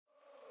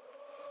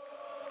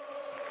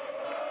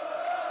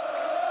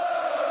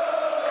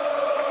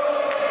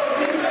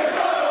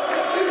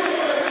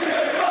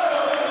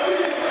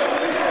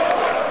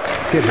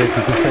Ser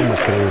benfiquista é uma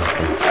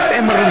crença.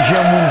 É uma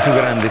religião muito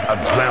grande. A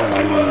adesão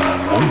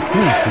a um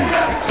culto.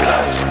 É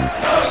coragem,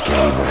 que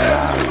é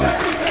liberdade,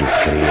 que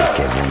é crer,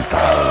 que é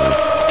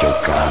vontade, que é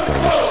o caráter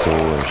das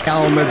pessoas. A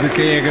alma de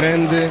quem é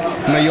grande,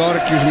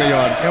 maior que os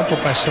maiores. É uma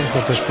paixão com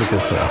a tua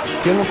explicação.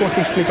 Eu não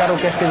consigo explicar o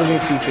que é ser do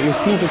Benfica. Eu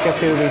sinto o que é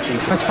ser do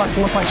Benfica. É de facto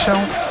uma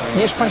paixão.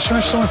 E as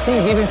paixões são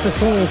assim, vivem-se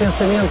assim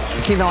intensamente.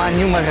 Aqui não há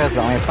nenhuma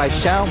razão. É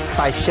paixão,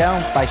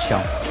 paixão,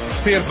 paixão.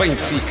 Ser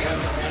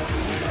Benfica.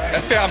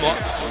 Até à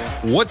morte.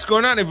 What's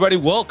going on, everybody?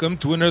 Welcome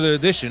to another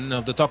edition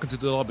of the Talking to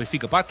the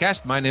Benfica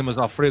podcast. My name is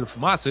Alfredo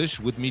Fumaças.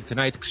 With me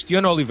tonight,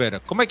 Cristiano Oliveira.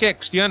 Como é que é,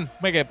 Cristiano?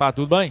 Como é que é, pá?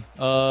 Tudo bem?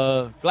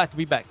 Glad to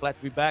be back.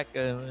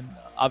 And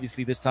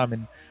obviously this time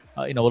in,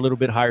 a little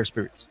bit higher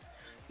spirits.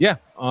 Yeah.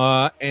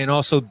 And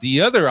also the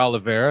other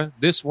Oliveira,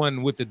 this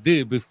one with the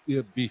D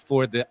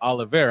before the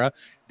Oliveira,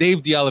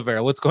 Dave the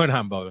Oliveira. What's going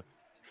on, Bobby?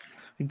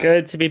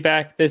 Good to be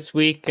back this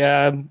week.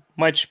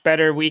 Much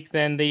better week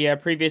than the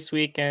previous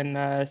week.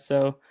 And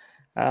so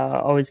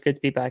always good to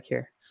be back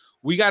here.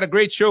 We got a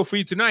great show for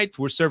you tonight.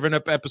 We're serving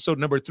up episode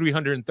number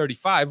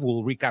 335.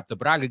 We'll recap the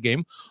Braga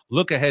game,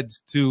 look ahead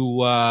to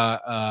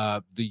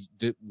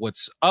the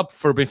what's up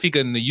for Benfica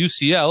in the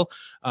UCL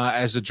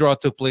as the draw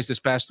took place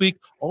this past week.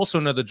 Also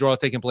another draw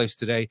taking place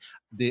today,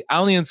 the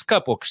Allianz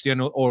Cup, or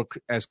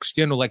as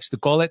Cristiano likes to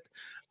call it,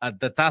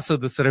 the Taça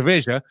de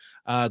Cerveja.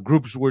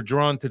 Groups were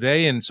drawn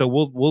today, and so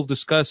we'll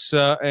discuss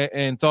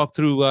and talk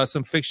through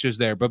some fixtures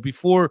there. But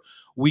before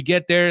we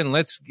get there, and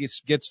let's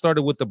get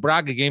started with the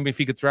Braga game, if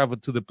you could travel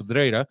to the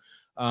Pedreira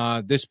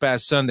this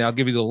past Sunday. I'll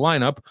give you the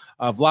lineup.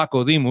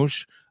 Vlaco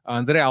Dimos,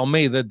 André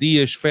Almeida,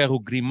 Dias, Ferro,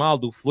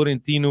 Grimaldo,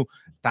 Florentino,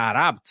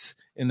 Tarabt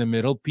in the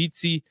middle,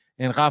 Pizzi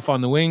and Rafa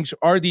on the wings,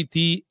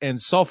 RDT, and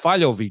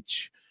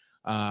Sofaljovic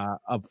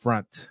up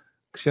front.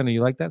 Cristiano,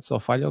 you like that?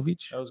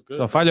 Sofaljovic? That was good.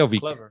 Sofaljovic.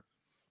 Clever.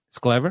 It's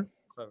clever.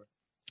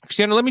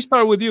 Cristiano, let me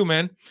start with you,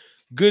 man.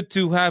 Good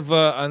to have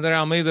André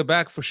Almeida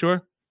back for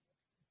sure.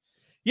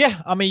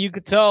 Yeah, I mean, you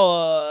could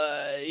tell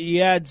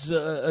he adds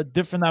a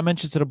different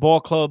dimension to the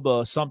ball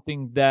club,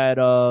 something that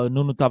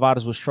Nuno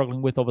Tavares was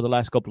struggling with over the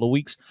last couple of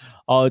weeks.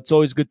 It's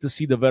always good to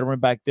see the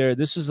veteran back there.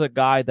 This is a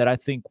guy that I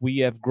think we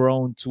have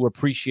grown to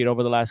appreciate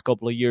over the last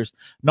couple of years.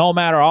 No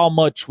matter how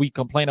much we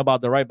complain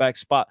about the right back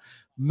spot,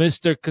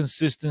 Mr.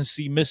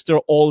 Consistency, Mr.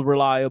 All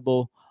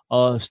Reliable,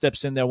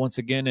 steps in there once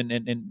again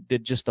and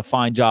did just a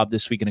fine job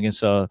this weekend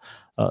against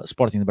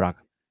Sporting de Braga.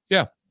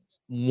 Yeah.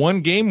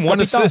 One game, one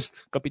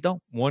assist.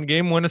 Capitão. One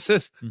game, one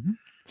assist. Mm-hmm.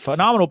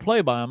 Phenomenal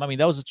play by him. I mean,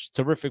 that was a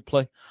terrific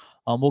play.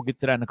 We'll get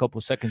to that in a couple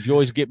of seconds. You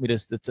always get me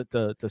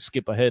to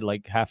skip ahead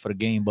like half of the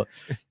game. But,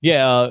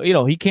 yeah,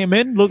 he came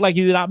in, looked like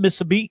he did not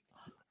miss a beat.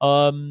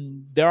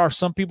 There are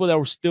some people that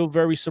were still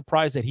very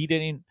surprised that he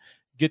didn't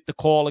get the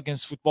call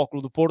against Futebol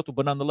Clube do Porto,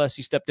 but nonetheless,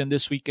 he stepped in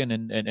this weekend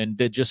and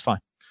did just fine.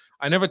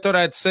 I never thought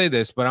I'd say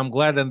this, but I'm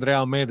glad André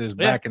Almeida is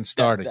back and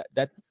started.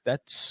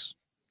 That's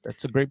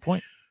a great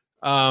point.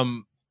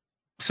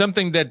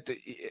 Something that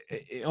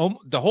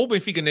the whole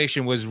Benfica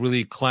nation was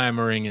really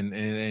clamoring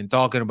and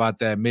talking about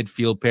that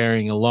midfield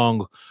pairing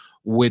along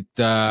with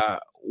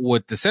the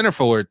center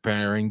forward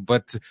pairing.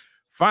 But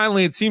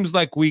finally, it seems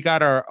like we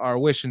got our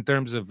wish in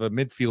terms of a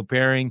midfield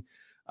pairing.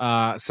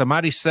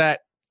 Samari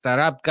sat,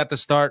 Tarabt got the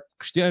start.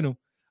 Cristiano,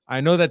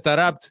 I know that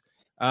Tarabt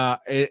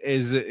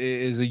is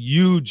a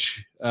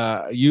huge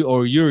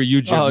you're a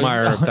huge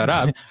admirer of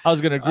Tarabt. I was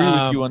going to agree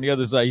with you on the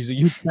other side. He's a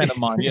huge fan of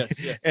mine. Yes.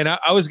 And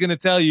I was going to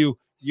tell you,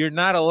 you're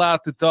not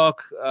allowed to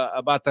talk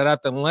about Tarabt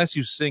unless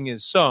you sing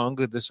his song,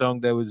 the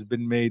song that was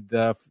been made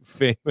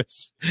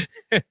famous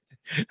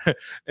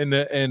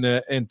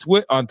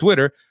on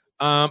Twitter.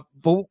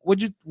 But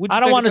would you I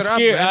don't want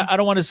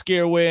to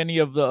scare away any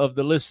of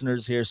the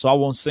listeners here, so I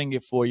won't sing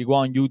it for you. Go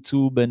on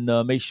YouTube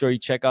and make sure you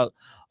check out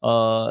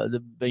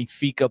the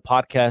Benfica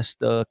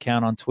podcast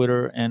account on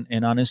Twitter and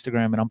on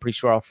Instagram, and I'm pretty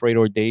sure Alfredo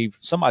or Dave,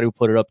 somebody will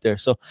put it up there.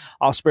 So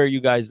I'll spare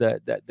you guys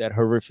that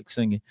horrific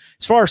singing.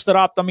 As far as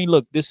Tarabt, I mean,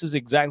 look, this is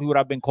exactly what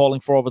I've been calling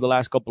for over the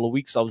last couple of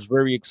weeks. I was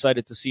very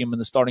excited to see him in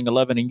the starting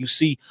 11, and you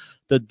see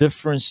the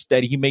difference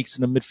that he makes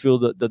in the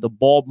midfield, the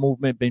ball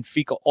movement.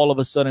 Benfica all of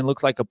a sudden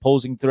looks like a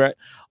posing threat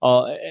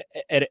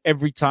at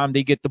every time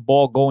they get the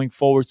ball going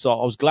forward. So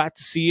I was glad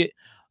to see it.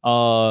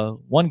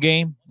 One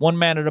game, one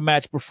man of the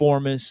match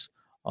performance.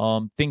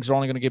 Things are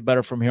only going to get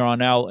better from here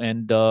on out.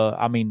 And,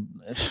 I mean,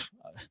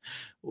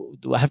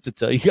 do I have to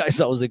tell you guys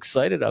I was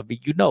excited? I mean,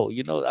 I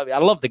mean, I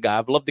love the guy.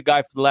 I've loved the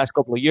guy for the last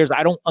couple of years.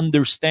 I don't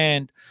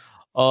understand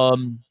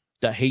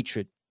the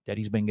hatred that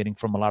he's been getting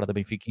from a lot of the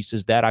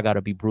Benfiquistas. That I got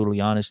to be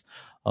brutally honest.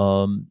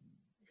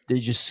 It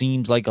just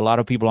seems like a lot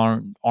of people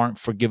aren't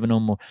forgiving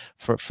him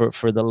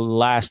for the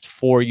last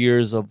 4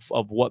 years of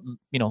what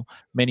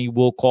many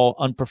will call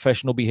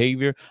unprofessional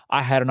behavior.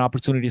 I had an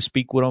opportunity to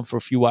speak with him for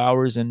a few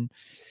hours, and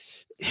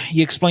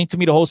he explained to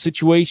me the whole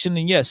situation.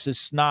 And yes,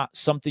 it's not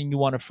something you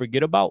want to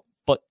forget about,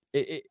 but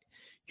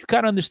you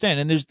kind of understand.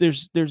 And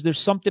there's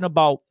something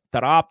about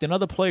Tarabt and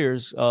other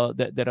players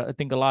that I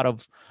think a lot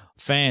of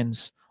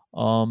fans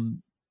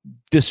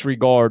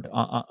disregard,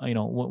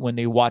 when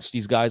they watch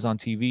these guys on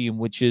TV, and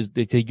which is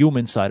the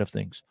human side of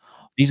things.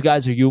 These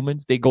guys are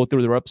humans. They go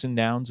through their ups and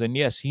downs. And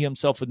yes, he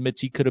himself admits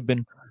he could have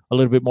been a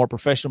little bit more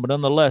professional, but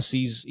nonetheless,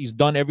 he's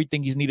done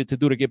everything he's needed to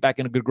do to get back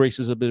in the good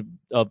graces of the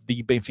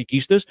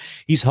Benfiquistas.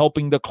 He's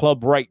helping the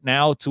club right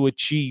now to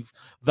achieve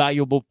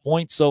valuable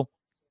points. So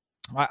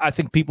I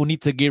think people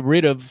need to get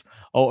rid of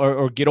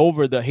or get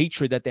over the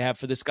hatred that they have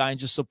for this guy and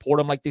just support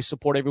him like they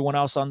support everyone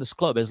else on this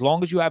club. As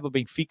long as you have a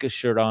Benfica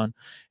shirt on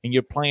and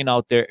you're playing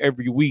out there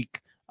every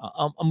week,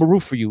 I'm a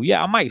root for you.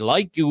 Yeah, I might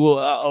like you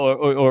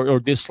or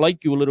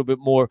dislike you a little bit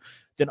more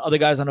than other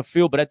guys on the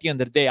field, but at the end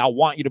of the day, I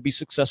want you to be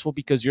successful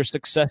because your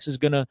success is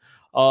gonna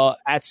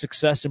add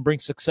success and bring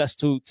success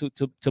to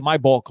my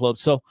ball club.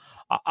 So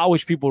I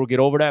wish people would get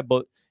over that,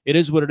 but it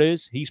is what it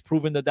is. He's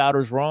proven the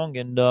doubters wrong,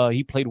 and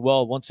he played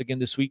well once again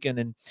this weekend,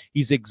 and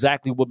he's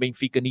exactly what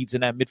Benfica needs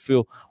in that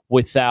midfield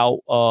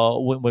without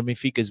when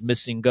Benfica is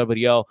missing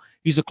Gabriel.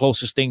 He's the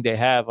closest thing they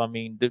have. I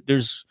mean,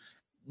 there's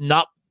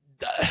not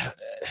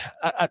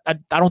I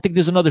don't think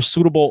there's another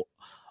suitable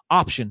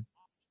option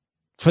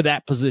for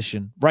that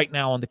position right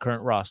now on the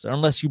current roster,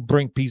 unless you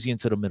bring Pizzi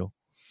into the middle.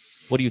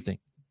 What do you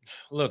think?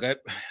 Look,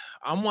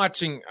 I'm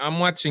watching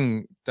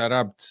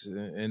Taarabt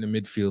in the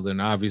midfield,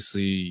 and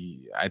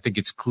obviously I think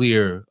it's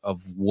clear of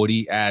what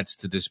he adds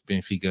to this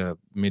Benfica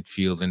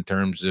midfield in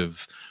terms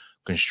of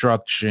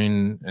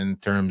construction, in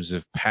terms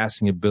of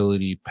passing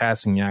ability,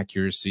 passing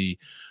accuracy,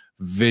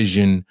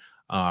 vision,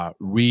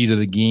 read of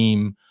the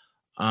game,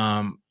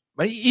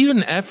 but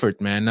even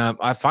effort, man.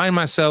 I find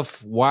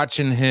myself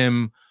watching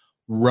him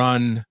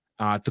run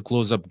to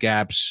close up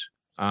gaps,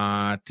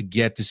 to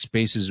get to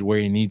spaces where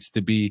he needs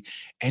to be,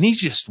 and he's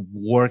just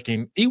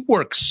working. He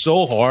works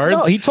so hard.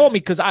 No, he told me,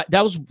 because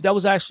that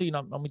was actually, I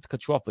don't mean to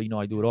cut you off, but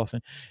I do it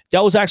often.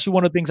 That was actually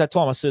one of the things I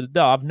told him. I said,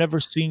 no, I've never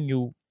seen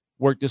you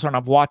work this hard.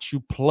 I've watched you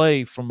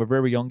play from a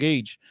very young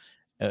age,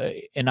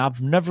 and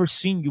I've never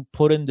seen you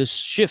put in this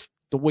shift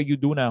the way you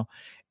do now.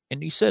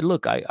 And he said,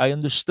 look, I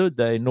understood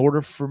that in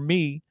order for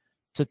me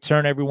to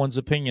turn everyone's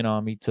opinion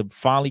on me, to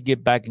finally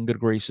get back in good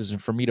graces, and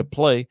for me to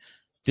play,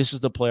 this is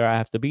the player I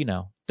have to be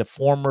now.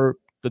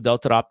 The Del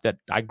Taarabt that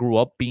I grew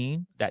up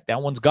being, that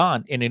one's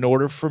gone. And in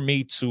order for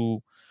me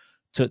to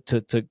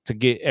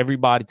get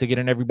everybody, to get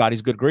in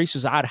everybody's good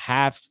graces, I'd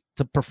have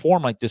to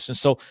perform like this. And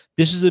so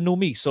this is a new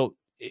me. So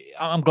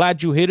I'm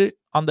glad you hit it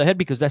on the head,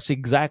 because that's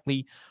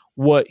exactly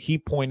what he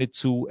pointed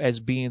to as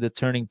being the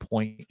turning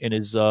point in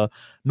his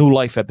new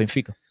life at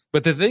Benfica.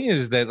 But the thing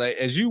is that, like,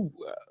 as you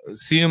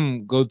see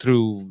him go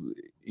through,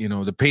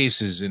 the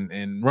paces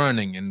and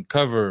running and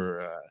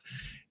cover,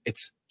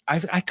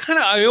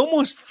 I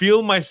almost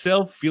feel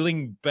myself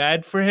feeling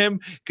bad for him,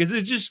 because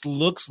it just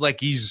looks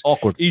like he's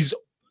awkward. He's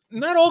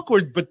not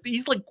awkward, but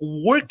he's like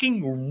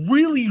working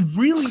really,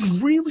 really,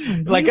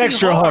 really, like really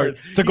extra hard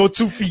to go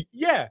 2 feet.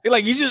 Yeah,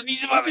 like he's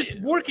just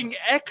working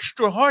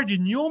extra hard,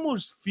 and you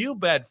almost feel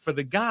bad for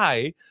the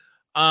guy,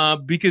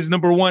 because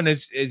number one,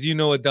 as you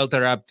know, at Del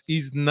Taarabt,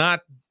 he's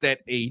not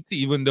that 8,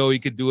 even though he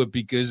could do it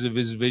because of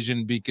his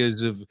vision,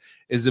 because of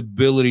his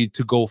ability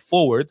to go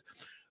forward.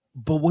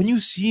 But when you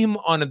see him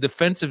on the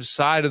defensive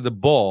side of the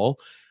ball,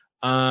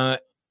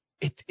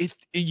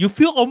 you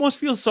almost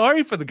feel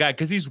sorry for the guy,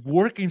 because he's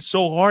working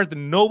so hard,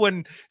 and no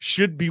one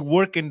should be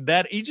working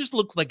that. He just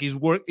looks like he's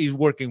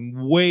working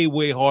way,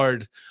 way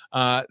hard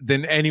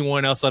than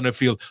anyone else on the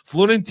field.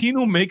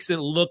 Florentino makes it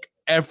look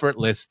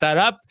effortless.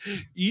 Taarabt,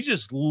 he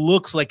just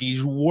looks like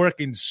he's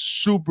working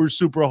super,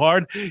 super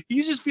hard.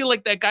 You just feel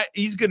like that guy,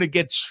 he's going to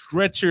get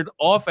stretchered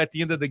off at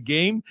the end of the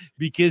game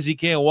because he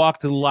can't walk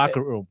to the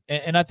locker room.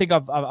 And I think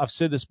I've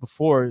said this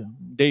before,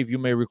 Dave, you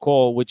may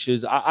recall, which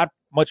is I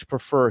much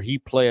prefer he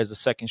play as a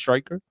second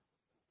striker.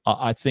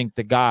 I think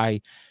the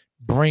guy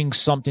brings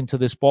something to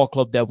this ball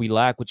club that we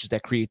lack, which is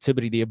that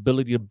creativity, the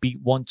ability to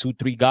beat 1, 2,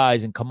 3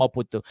 guys and come up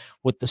with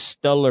the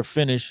stellar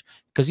finish,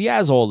 because he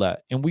has all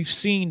that. And we've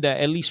seen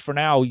that, at least for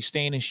now, he's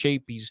staying in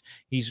shape. He's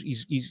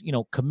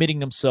committing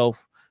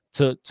himself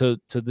to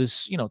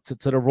this, to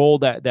the role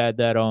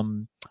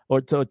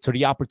or to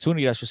the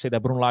opportunity, I should say,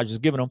 that Bruno Lage has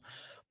given him.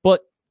 But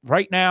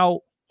right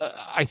now,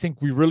 I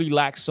think we really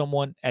lack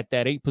someone at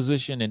that 8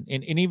 position. And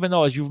even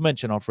though, as you've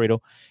mentioned,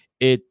 Alfredo,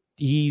 it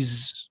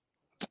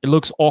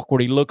looks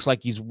awkward. He looks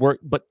like he's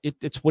worked, but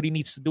it's what he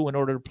needs to do in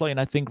order to play. And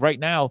I think right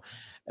now,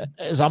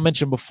 as I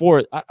mentioned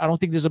before, I don't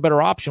think there's a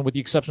better option, with the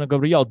exception of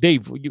Gabriel.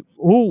 Dave,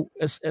 who,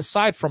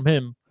 aside from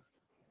him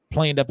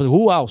playing that,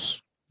 who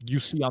else you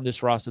see on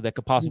this roster that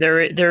could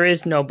possibly? There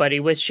is nobody.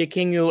 With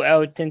Chiquinho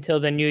out until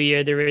the new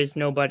year, there is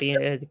nobody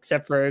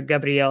except for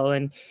Gabriel.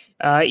 And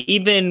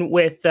even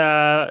with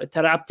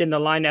Taarabt in the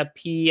lineup,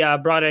 he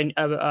brought in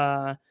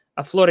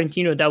a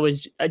Florentino that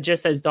was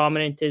just as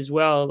dominant as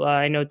well.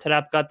 I know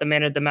Taarabt got the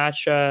man of the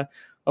match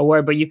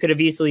award, but you could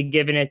have easily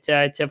given it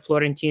to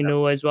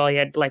Florentino as well. He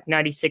had like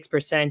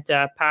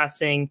 96%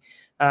 passing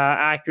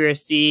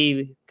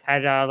accuracy,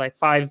 had like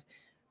five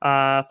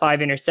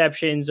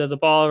interceptions of the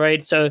ball,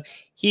 right? So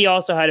he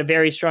also had a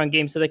very strong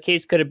game. So the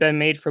case could have been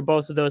made for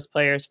both of those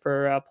players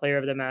for player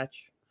of the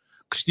match.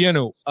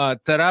 Cristiano,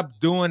 Tarap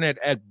doing it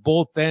at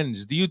both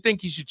ends. Do you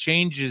think he should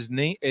change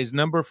his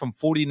number from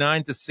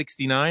 49 to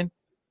 69?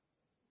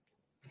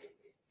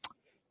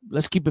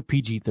 Let's keep it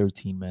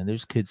PG-13, man.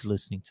 There's kids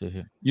listening to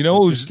him. You know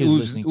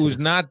who's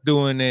not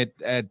doing it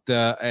at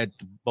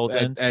both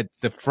ends? At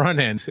the front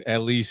end,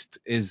 at least,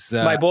 is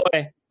my boy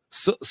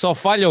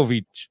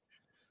Sofaljovic.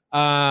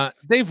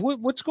 Dave,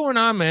 what's going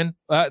on, man?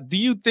 Do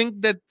you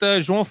think that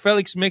João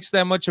Felix makes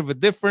that much of a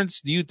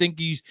difference? Do you think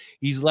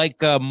he's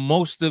like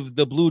most of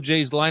the Blue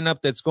Jays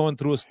lineup that's going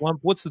through a slump?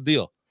 What's the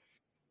deal?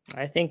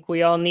 I think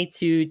we all need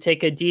to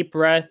take a deep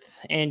breath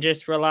and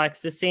just relax.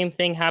 The same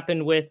thing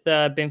happened with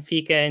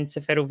Benfica and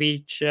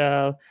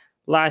Seferovic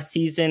last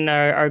season.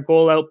 Our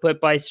goal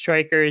output by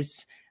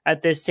strikers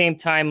at the same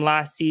time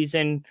last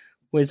season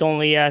was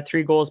only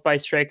 3 goals by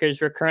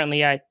strikers. We're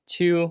currently at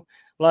 2.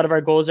 A lot of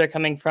our goals are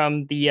coming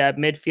from the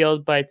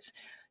midfield, but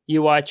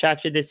you watch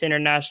after this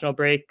international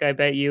break, I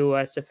bet you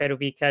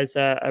Seferovic has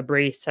a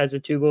brace, has a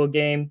 2-goal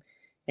game.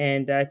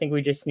 And I think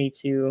we just need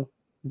to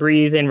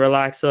breathe and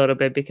relax a little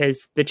bit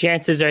because the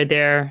chances are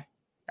there.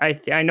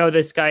 I know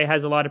this guy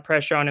has a lot of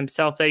pressure on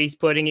himself that he's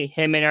putting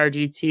him in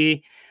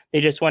RGT.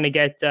 They just want to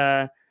get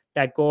that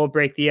goal,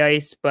 break the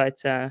ice.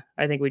 But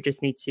I think we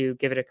just need to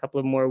give it a couple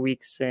of more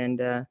weeks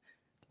and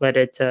let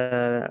it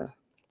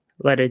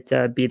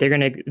be. They're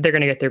gonna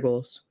get their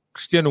goals.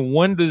 Cristiano,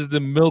 when does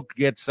the milk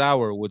get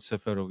sour with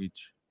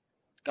Seferovic?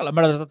 Aquela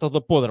merda já está toda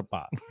podre,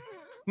 pá.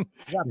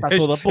 Já está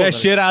toda podre. É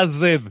cheira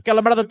azedo.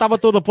 Aquela merda estava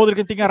toda podre,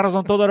 quem tinha a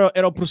razão toda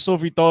era o professor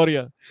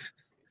Vitória.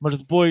 Mas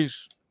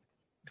depois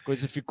a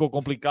coisa ficou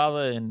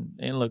complicada and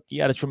look, he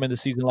had a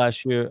tremendous season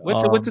last year.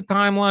 What's the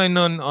timeline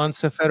on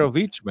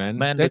Seferovic, man?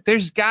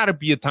 There's got to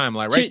be a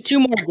timeline, right? Two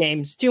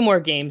more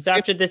games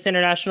after this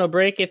international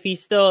break. If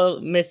he's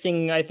still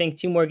missing, I think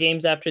 2 more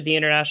games after the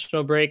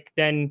international break,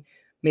 then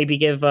maybe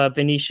give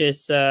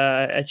Vinicius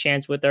a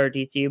chance with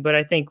RDT. But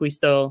I think it's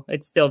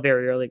still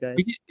very early, guys.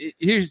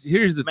 Here's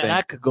the thing.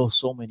 That could go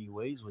so many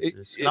ways with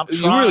this. You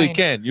really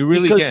can. You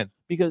really can.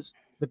 Because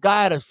the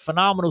guy had a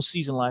phenomenal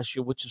season last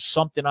year, which is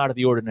something out of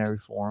the ordinary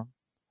for him,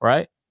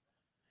 right?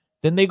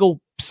 Then they go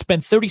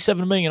spend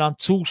 $37 million on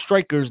 2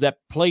 strikers that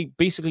play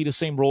basically the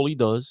same role he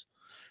does.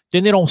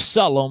 Then they don't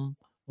sell him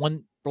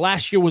when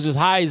last year was as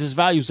high as his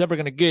value is ever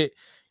going to get.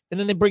 And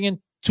then they bring in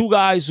 2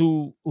 guys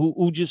who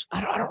just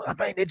I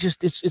mean,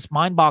 it's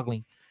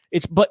mind-boggling.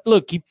 But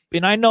look,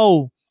 and I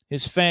know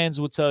his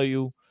fans will tell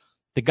you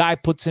the guy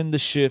puts in the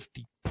shift,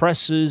 he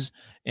presses,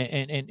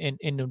 and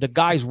the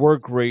guy's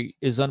work rate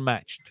is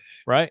unmatched,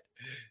 right?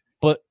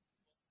 But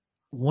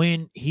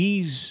when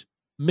he's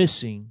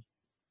missing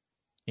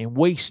and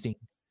wasting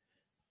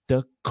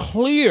the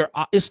clear,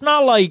 it's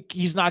not like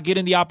he's not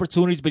getting the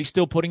opportunities, but he's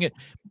still putting it.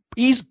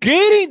 He's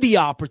getting the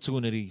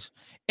opportunities.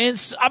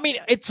 And I mean,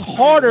 it's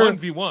harder.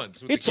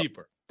 1v1s with the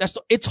keeper.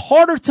 It's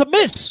harder to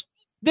miss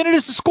than it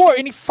is to score,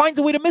 and he finds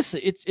a way to miss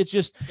it. It's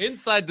just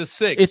inside the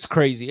 6. It's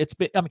crazy.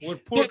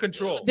 With poor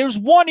control. There's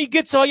one he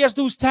gets. All he has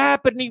to do is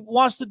tap, and he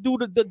wants to do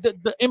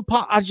the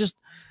impact.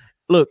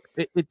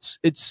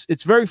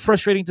 It's very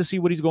frustrating to see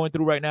what he's going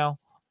through right now.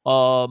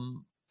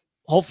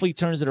 Hopefully, he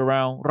turns it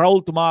around.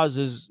 Raul Tomás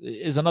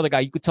is another guy.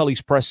 You could tell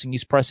he's pressing.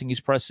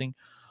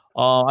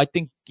 I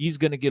think he's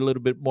going to get a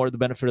little bit more of the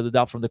benefit of the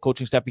doubt from the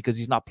coaching staff because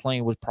he's not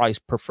playing with Price's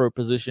preferred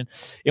position.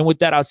 And with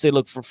that, I'd say,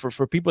 look,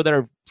 for people that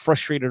are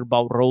frustrated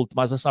about Raul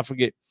Tomás, let's not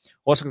forget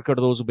Oscar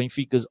Cardoso,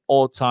 Benfica's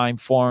all-time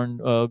foreign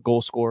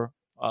goal scorer,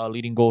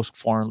 leading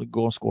foreign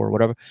goal scorer,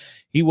 whatever.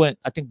 He went,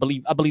 I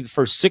believe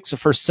the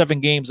first 7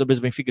 games of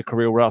his Benfica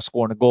career without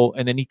scoring a goal,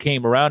 and then he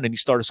came around and he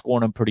started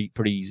scoring them pretty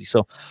easy.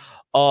 So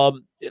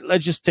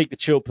let's just take the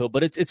chill pill.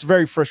 But it's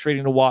very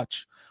frustrating to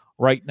watch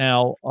right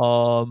now.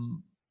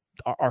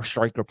 Our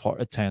striker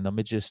tandem.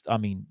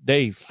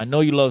 Dave, I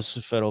know you love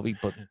Seferovic,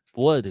 but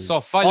what is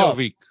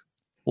Sofaljovic?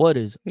 What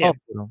is up?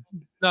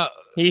 No,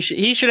 he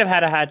should have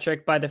had a hat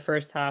trick by the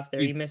first half. There,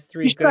 he missed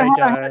 3 good.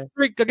 Hat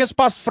trick against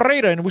Paços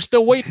Ferreira, and we're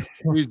still waiting.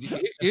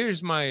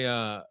 Here's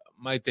my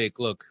my take.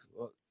 Look,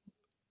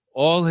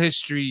 all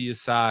history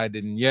aside,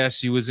 and yes,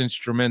 he was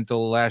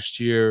instrumental last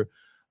year,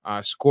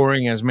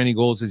 scoring as many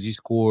goals as he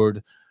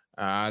scored,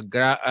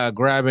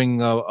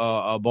 grabbing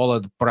a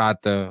bola de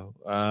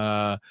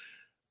prata.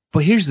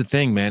 But here's the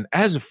thing, man.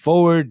 As a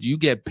forward, you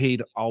get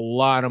paid a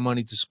lot of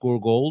money to score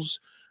goals.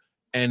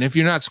 And if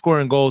you're not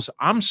scoring goals,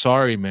 I'm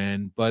sorry,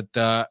 man. But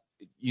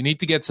you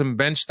need to get some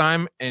bench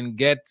time and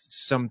get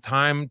some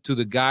time to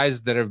the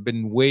guys that have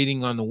been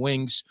waiting on the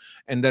wings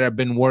and that have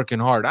been working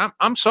hard.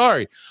 I'm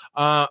sorry.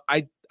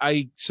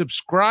 I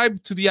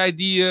subscribe to the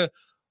idea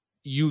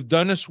you've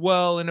done us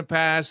well in the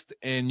past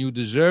and you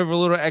deserve a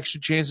little extra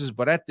chances.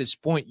 But at this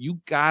point,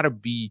 you got to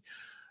be –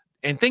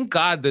 and thank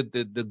God that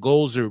the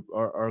goals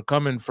are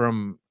coming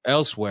from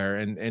elsewhere.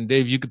 And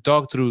Dave, you could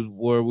talk through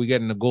where we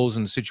getting the goals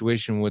in the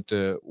situation with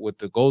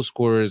the goal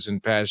scorers in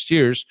past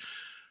years.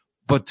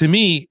 But to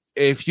me,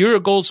 if you're a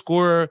goal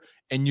scorer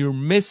and you're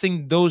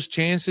missing those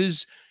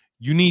chances,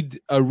 you need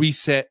a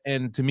reset.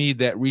 And to me,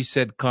 that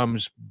reset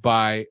comes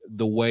by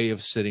the way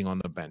of sitting on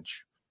the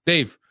bench.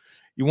 Dave,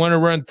 you want to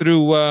run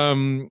through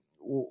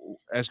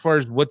as far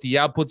as what the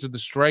outputs of the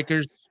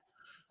strikers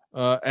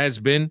has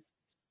been?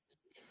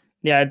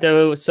 Yeah,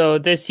 so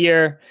this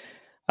year,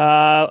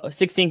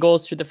 16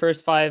 goals through the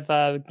first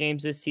 5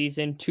 games this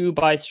season, 2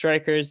 by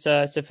strikers,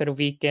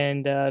 Seferovic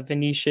and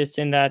Vinicius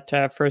in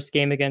that first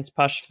game against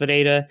Paços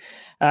Ferreira,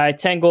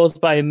 10 goals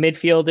by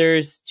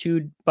midfielders,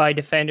 2 by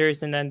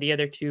defenders, and then the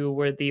other 2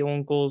 were the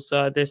own goals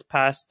this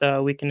past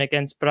weekend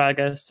against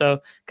Braga. So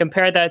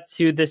compare that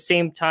to the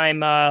same time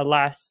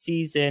last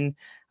season.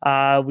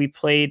 We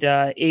played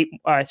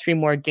 3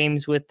 more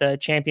games with the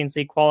Champions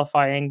League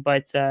qualifying,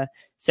 but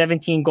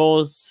 17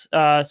 goals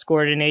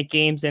scored in 8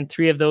 games, and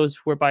 3 of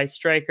those were by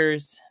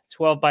strikers,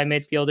 12 by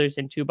midfielders,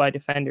 and 2 by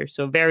defenders.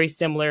 So very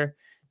similar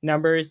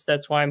numbers.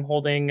 That's why I'm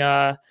holding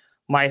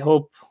my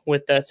hope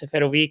with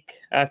Seferovic.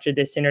 After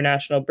this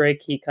international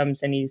break, he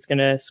comes and he's going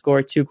to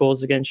score 2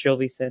 goals against Gil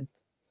Vicente.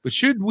 But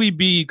should we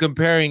be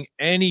comparing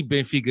any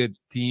Benfica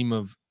team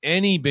of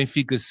any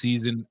Benfica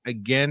season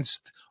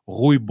against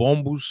Rui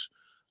Bombos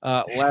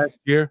last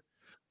year?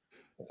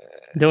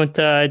 Don't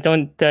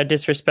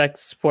disrespect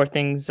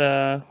Sporting's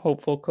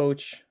hopeful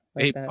coach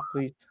like that,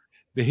 please.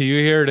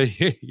 You heard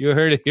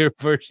it here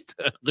first.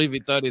 Rui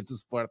Vitória to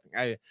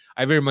Sporting.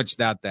 I very much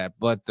doubt that,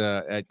 but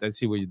I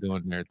see what you're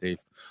doing there, Dave.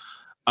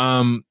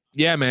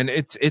 Yeah, man,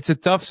 it's a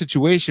tough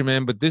situation,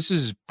 man. But this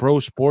is pro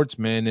sports,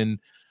 man, and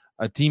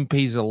a team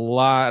pays a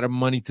lot of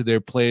money to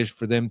their players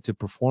for them to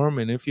perform.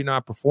 And if you're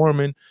not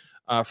performing,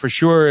 for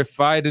sure, if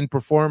I didn't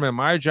perform at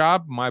my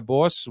job, my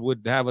boss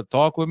would have a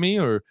talk with me,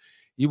 or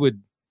he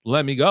would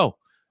let me go.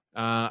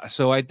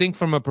 So I think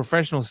from a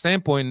professional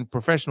standpoint, in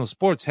professional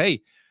sports,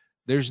 hey,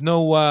 there's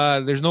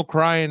no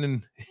crying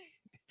and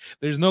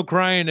there's no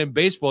crying in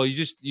baseball. You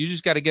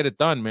just got to get it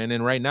done, man.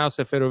 And right now,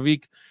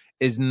 Seferovic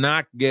is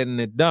not getting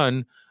it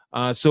done.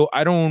 So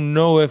I don't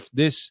know if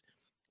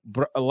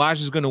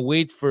Elijah is going to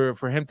wait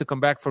for him to come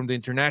back from the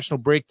international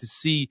break to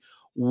see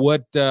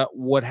what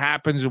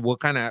happens, what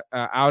kind of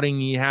outing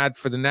he had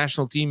for the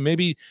national team.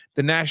 Maybe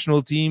the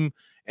national team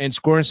and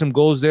scoring some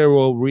goals there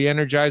will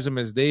re-energize him,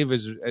 as Dave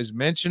has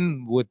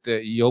mentioned.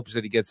 He hopes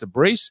that he gets a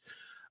brace.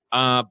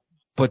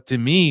 But to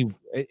me,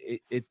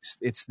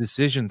 it's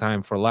decision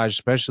time for Elijah,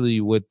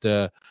 especially with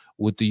the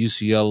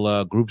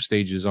UCL group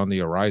stages on the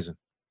horizon.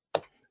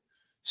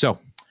 So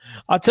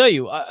I'll tell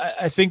you,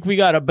 I think we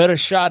got a better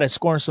shot at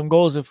scoring some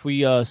goals if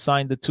we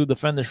signed the 2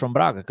 defenders from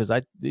Braga, because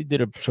they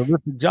did a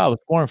terrific job of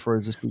scoring for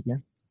us this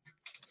weekend.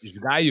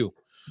 Gaio.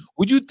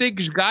 Would you take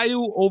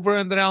Gaio over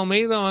André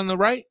Almeida on the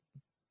right?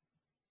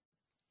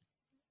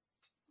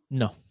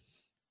 No.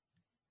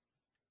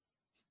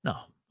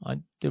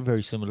 They're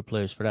very similar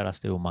players. For that, I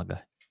stay with my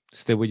guy.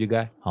 Stay with your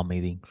guy?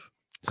 Almeida.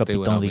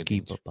 Capitão de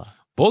equipa, pá.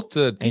 Both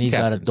and he's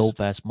got a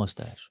dope-ass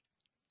mustache.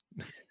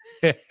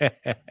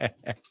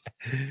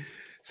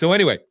 So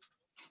anyway,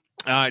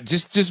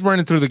 just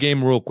running through the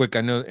game real quick.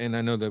 I know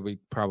that we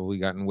probably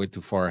gotten way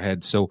too far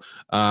ahead. So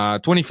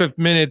 25th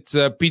minute,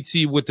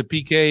 Pizzi with the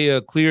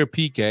PK, clear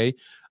PK.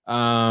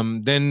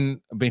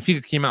 Then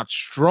Benfica came out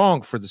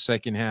strong for the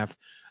second half.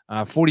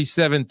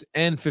 47th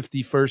and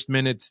 51st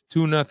minutes,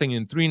 2-0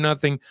 and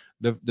 3-0.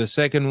 The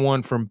second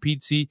one from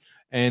Pizzi,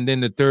 and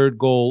then the third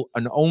goal,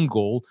 an own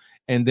goal.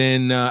 And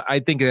then I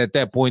think at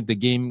that point the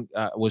game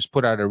was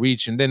put out of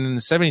reach. And then in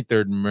the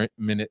 73rd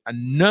minute,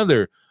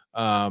 another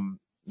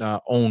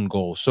own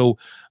goal. So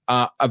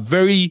a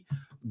very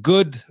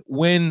good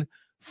win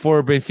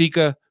for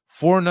Benfica,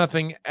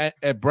 4-0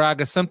 at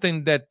Braga,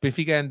 something that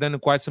Benfica hadn't done in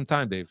quite some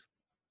time, Dave.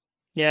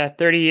 Yeah,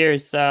 30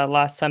 years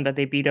last time that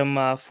they beat them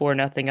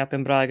 4-0 up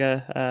in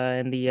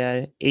Braga in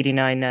the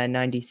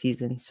 89-90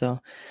 season. So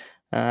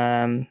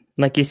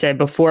like you said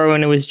before,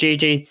 when it was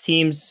JJ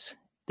teams,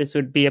 this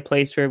would be a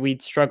place where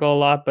we'd struggle a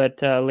lot.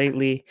 But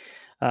lately,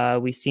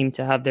 we seem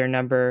to have their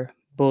number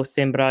both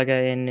in Braga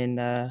and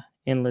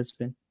in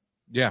Lisbon.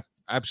 Yeah,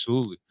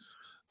 absolutely.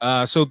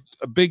 So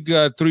a big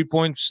 3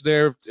 points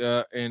there,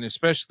 and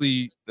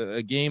especially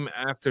a game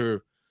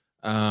after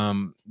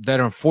that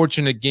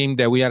unfortunate game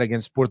that we had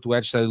against Porto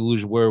Estádio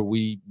Luz, where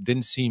we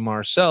didn't seem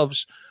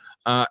ourselves.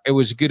 It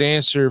was a good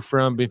answer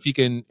from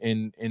Benfica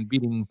in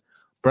beating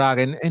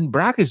Braga, and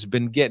Braga's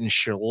been getting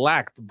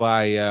shellacked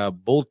by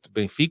both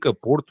Benfica,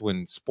 Porto,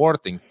 and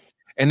Sporting,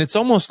 and it's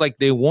almost like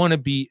they want to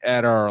be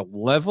at our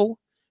level,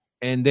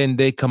 and then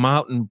they come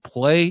out and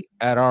play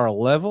at our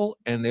level,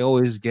 and they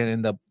always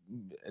end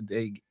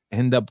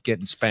up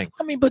getting spanked.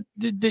 I mean, but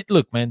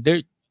look, man,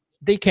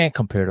 they can't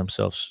compare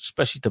themselves,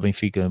 especially to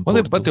Benfica and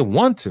Porto. But they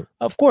want to.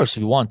 Of course,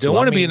 we want to. They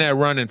want to be in that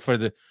running for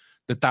the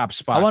top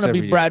spots. I want to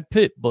be Brad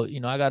Pitt, but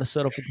I got to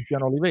settle for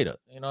Cristiano Oliveira.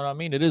 You know what I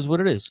mean? It is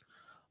what it is.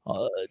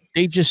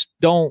 They just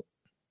don't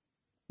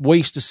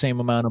waste the same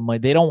amount of money.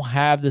 They don't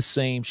have the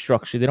same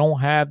structure. They don't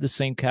have the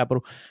same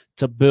capital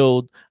to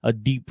build a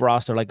deep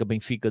roster like a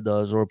Benfica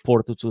does, or a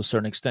Porto to a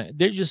certain extent.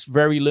 They're just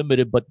very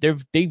limited, but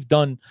they've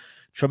done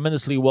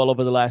tremendously well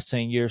over the last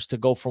 10 years to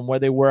go from where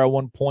they were at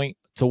one point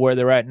to where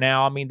they're at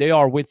now. I mean, they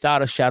are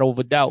without a shadow of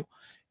a doubt,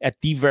 at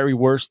the very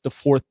worst, the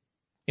fourth,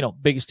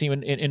 biggest team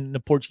in the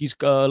Portuguese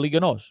Liga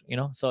NOS.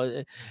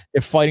 So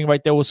they're fighting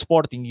right there with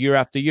Sporting year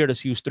after year to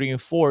see who's 3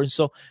 and 4, and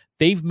so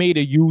they've made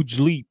a huge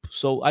leap.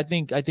 So I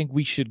think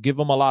we should give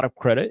them a lot of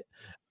credit,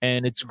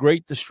 and it's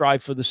great to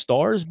strive for the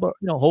stars, but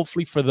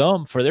hopefully for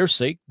them, for their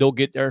sake, they'll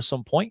get there at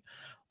some point.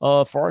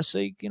 For our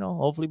sake,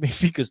 hopefully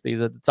Benfica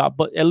stays at the top,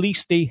 but at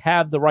least they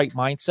have the right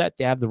mindset,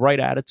 they have the right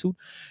attitude,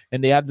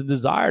 and they have the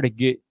desire to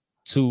get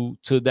to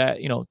that,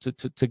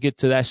 to get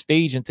to that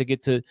stage and to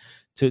get to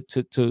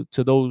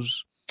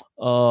those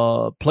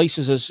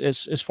places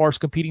as far as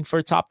competing for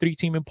a top 3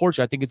 team in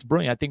Portugal. I think it's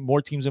brilliant. I think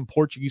more teams in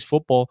Portuguese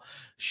football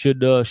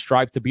should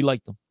strive to be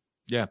like them.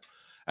 Yeah,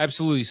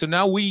 absolutely. So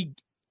now we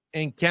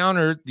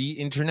encounter the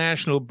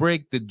international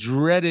break, the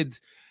dreaded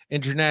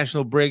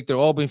international break that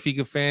all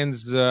Benfica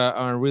fans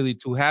aren't really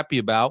too happy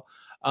about.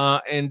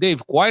 And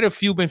Dave, quite a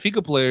few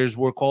Benfica players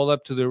were called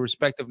up to their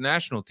respective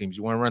national teams.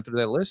 You want to run through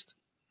that list?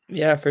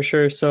 Yeah, for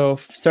sure. So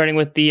starting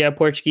with the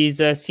Portuguese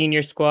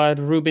senior squad,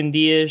 Ruben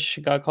Dias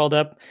got called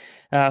up.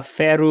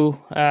 Ferro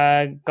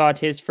got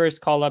his first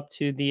call up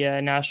to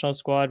the national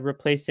squad,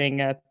 replacing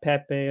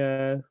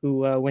Pepe, who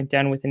went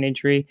down with an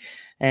injury.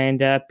 And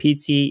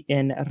Pizzi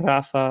and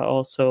Rafa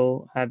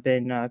also have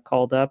been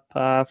called up.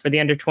 For the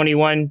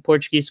under-21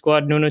 Portuguese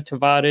squad, Nuno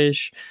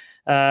Tavares,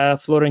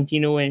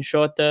 Florentino and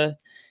Jota.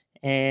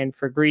 And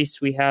for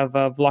Greece, we have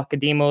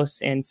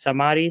Vlachodimos and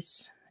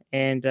Samaris.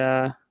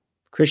 And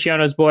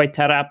Cristiano's boy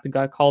Tarap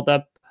got called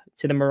up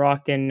to the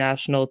Moroccan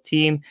national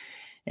team.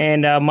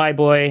 And my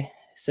boy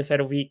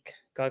Seferovic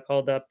got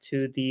called up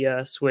to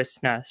the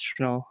Swiss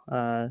national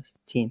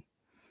team.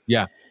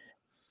 Yeah.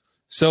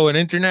 So an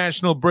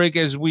international break,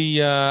 as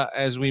we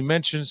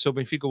mentioned. So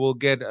Benfica will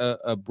get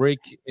a break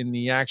in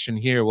the action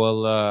here,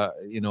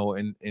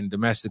 in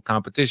domestic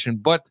competition.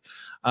 But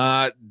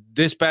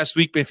this past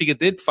week, Benfica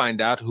did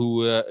find out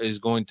who is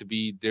going to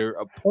be their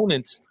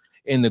opponents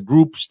in the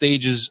group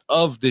stages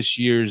of this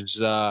year's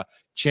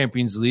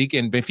Champions League,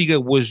 and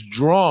Benfica was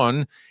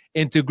drawn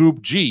into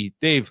Group G.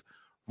 Dave,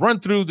 run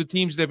through the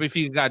teams that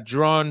Benfica got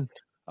drawn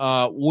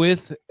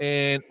with,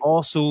 and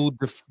also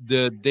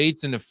the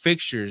dates and the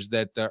fixtures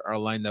that are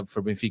lined up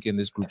for Benfica in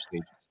this group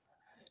stages.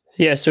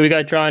 Yeah, so we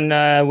got drawn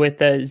with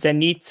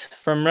Zenit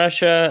from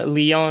Russia,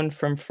 Lyon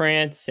from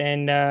France,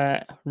 and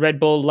Red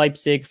Bull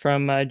Leipzig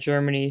from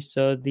Germany.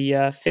 So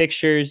the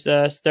fixtures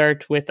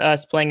start with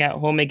us playing at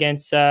home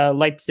against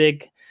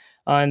Leipzig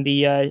on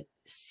the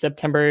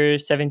September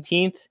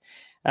 17th.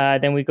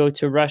 Then we go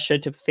to Russia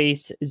to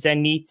face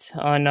Zenit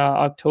on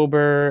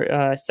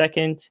October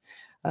 2nd.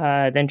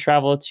 Then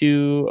travel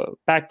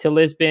back to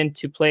Lisbon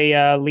to play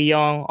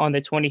Lyon on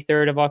the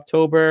 23rd of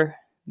October.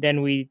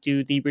 Then we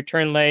do the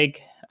return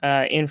leg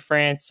in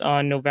France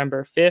on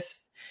November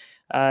 5th.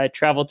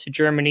 Travel to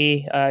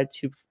Germany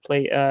to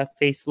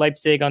face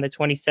Leipzig on the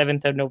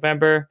 27th of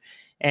November.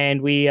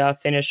 And we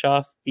finish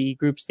off the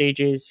group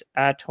stages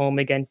at home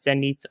against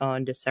Zenit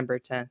on December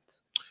 10th.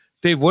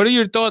 Dave, what are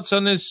your thoughts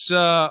on this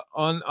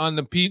on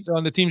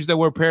the teams that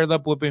were paired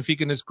up with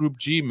Benfica in this Group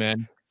G,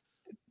 man?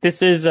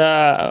 This is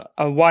a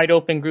wide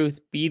open group.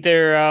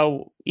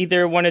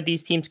 Either one of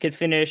these teams could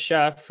finish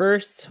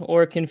first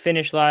or can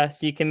finish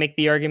last. You can make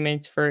the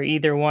argument for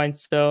either one.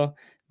 So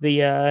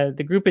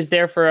the group is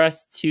there for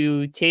us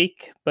to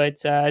take,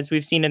 but as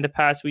we've seen in the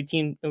past, we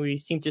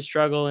seem to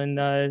struggle in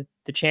the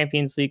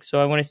Champions League. So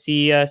I want to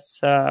see us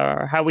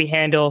how we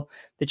handle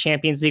the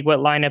Champions League, what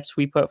lineups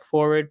we put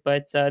forward.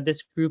 But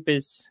this group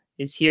is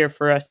here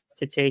for us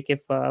to take if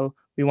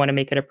we want to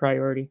make it a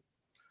priority.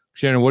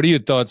 Shannon, what are your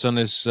thoughts on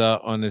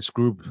this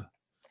group?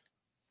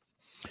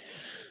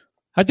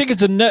 I think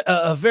it's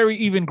a very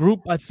even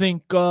group. I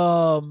think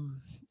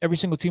every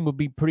single team will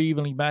be pretty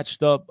evenly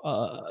matched up.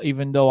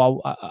 Even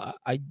though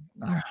I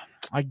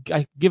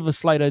give a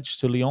slight edge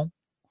to Lyon,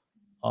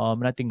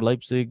 and I think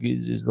Leipzig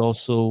is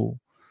also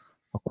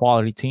a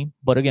quality team.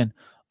 But again,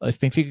 if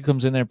Benfica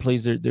comes in there and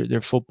plays their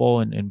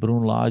football, and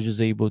Bruno Lage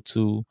is able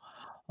to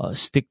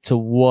stick to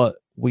what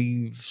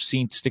we've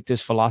seen, stick to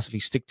his philosophy,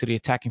 stick to the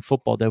attacking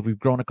football that we've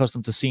grown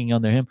accustomed to seeing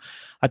under him,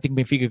 I think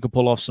Benfica could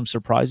pull off some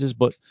surprises.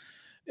 But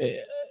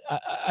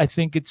I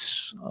think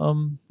it's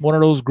one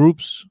of those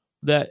groups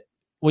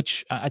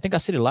which I think I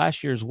said it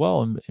last year as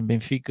well. And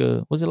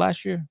Benfica, was it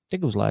last year? I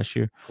think it was last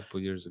year. A couple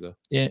of years ago.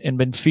 And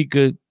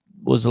Benfica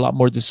was a lot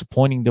more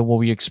disappointing than what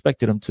we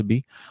expected them to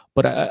be.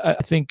 But I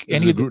think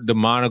the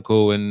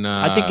Monaco and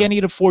I think any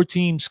of the 4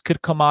 teams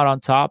could come out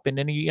on top, and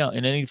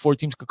any 4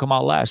 teams could come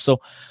out last. So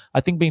I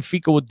think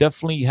Benfica would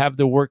definitely have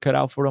their work cut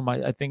out for them.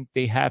 I think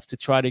they have to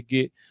try to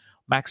get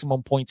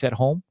maximum points at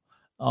home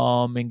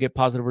and get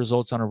positive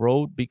results on the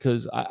road,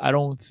 because I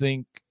don't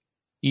think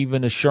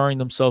even assuring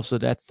themselves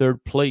of that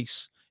third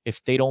place,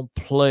 if they don't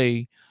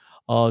play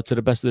to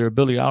the best of their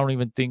ability, I don't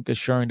even think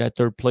assuring that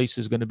third place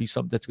is going to be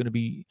something that's going to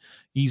be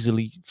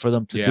easily for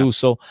them to do.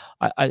 So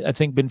I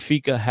think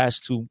Benfica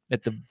has to,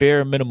 at the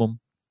bare minimum,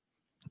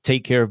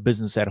 take care of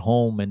business at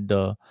home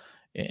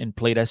and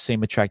play that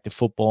same attractive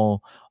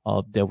football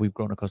that we've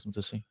grown accustomed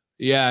to seeing.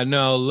 Yeah,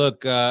 no,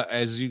 look,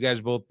 as you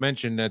guys both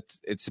mentioned, that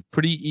it's a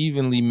pretty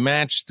evenly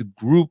matched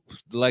group.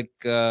 Like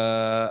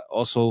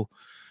also,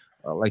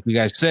 like you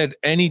guys said,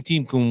 any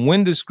team can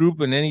win this group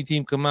and any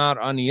team come out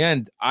on the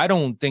end. I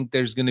don't think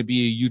there's going to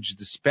be a huge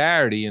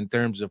disparity in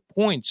terms of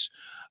points.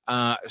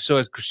 So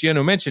as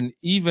Cristiano mentioned,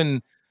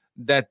 even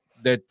that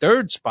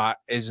third spot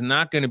is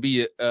not going to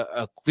be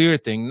a clear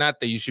thing.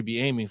 Not that you should be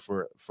aiming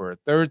for a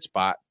third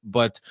spot,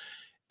 but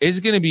it's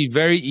going to be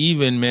very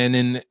even,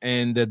 man,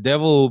 and the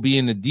devil will be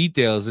in the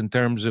details in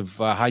terms of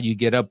how you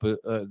get up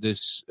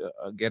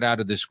get out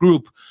of this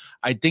group.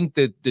 I think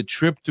that the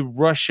trip to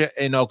Russia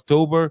in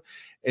October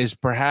is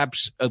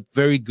perhaps a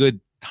very good,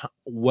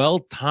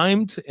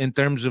 well-timed in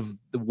terms of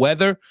the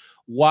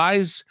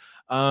weather-wise.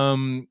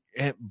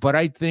 But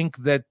I think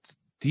that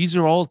these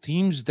are all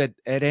teams that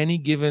at any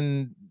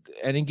given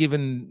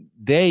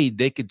day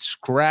they could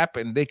scrap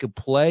and they could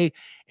play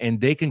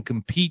and they can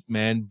compete,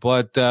 man.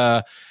 But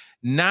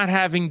not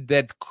having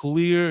that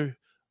clear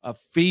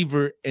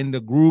favor in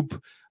the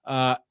group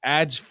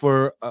adds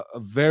for a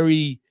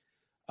very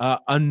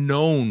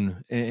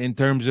unknown in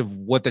terms of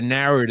what the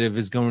narrative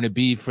is going to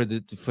be for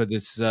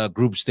this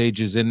group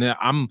stages. And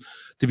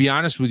to be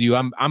honest with you,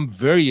 I'm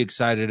very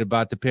excited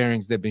about the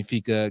pairings that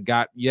Benfica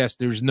got. Yes,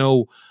 there's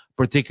no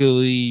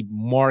particularly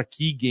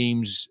marquee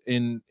games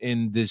in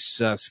this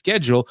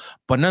schedule,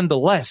 but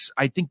nonetheless,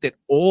 I think that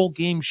all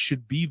games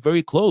should be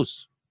very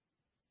close.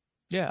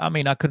 Yeah, I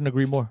mean, I couldn't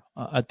agree more.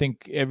 I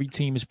think every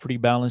team is pretty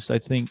balanced. I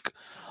think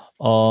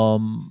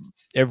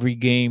every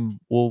game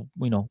will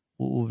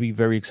be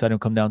very exciting,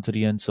 come down to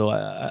the end. So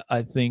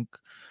I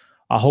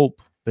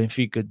hope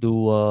Benfica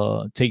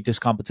do take this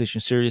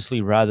competition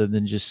seriously rather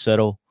than just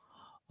settle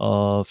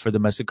for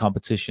domestic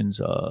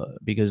competitions,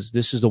 because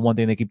this is the one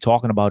thing they keep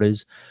talking about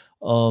is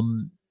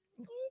having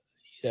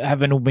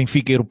a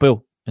Benfica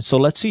Europeu. And so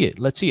let's see it.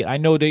 I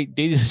know they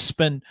didn't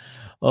spend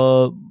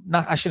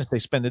I shouldn't say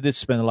spend. They did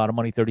spend a lot of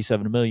money,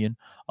 37 million,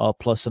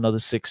 plus another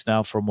 6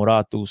 now for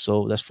Morato.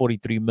 So that's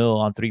 43 mil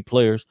on 3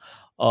 players.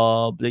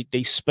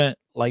 They spent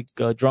like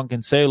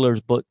drunken sailors,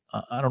 but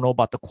I don't know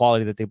about the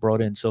quality that they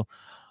brought in. So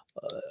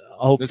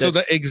I hope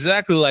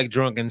exactly like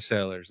drunken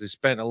sailors. They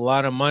spent a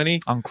lot of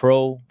money on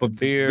crow, but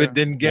beer,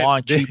 didn't get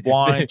wine, cheap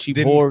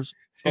whores.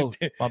 Oh,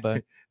 my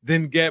bad.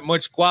 Didn't get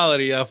much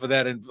quality off of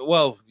that, and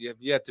well,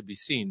 yet to be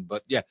seen.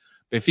 But yeah,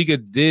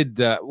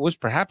 Benfica was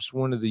perhaps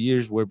one of the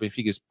years where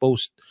Benfica's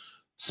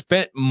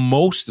spent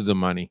most of the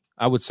money.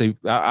 I would say,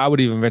 I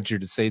would even venture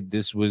to say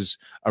this was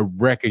a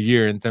record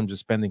year in terms of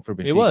spending for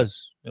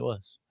Benfica. It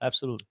was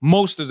absolutely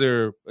most of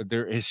their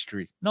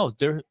history. No,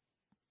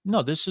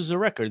 this is a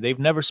record. They've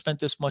never spent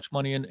this much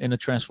money in a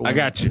transfer. I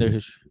got you. In their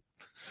history.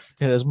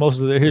 Yeah, that's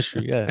most of their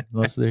history. Yeah,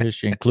 most of their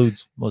history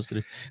includes most of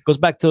it. Goes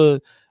back to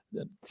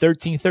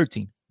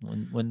 13-13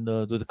 when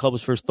the club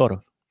was first thought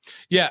of.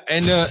 Yeah,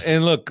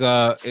 and look,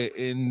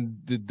 in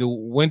the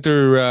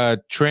winter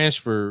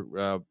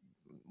transfer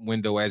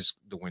window, as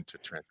the winter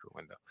transfer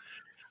window,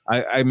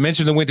 I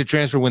mentioned the winter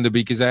transfer window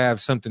because I have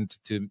something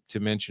to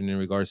mention in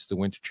regards to the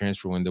winter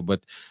transfer window.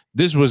 But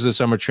this was the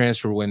summer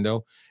transfer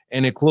window,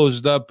 and it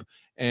closed up.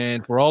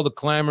 And for all the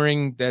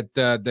clamoring that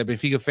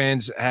Benfica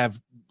fans have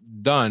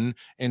done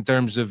in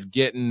terms of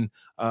getting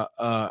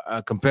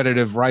a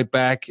competitive right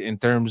back, in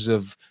terms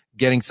of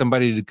getting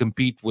somebody to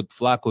compete with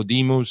Flaco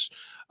Dimos,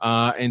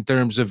 in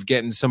terms of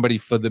getting somebody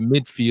for the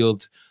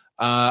midfield,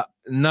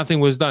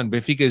 nothing was done.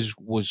 Benfica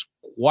was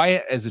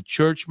quiet as a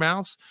church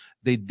mouse.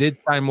 They did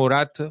sign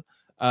Morata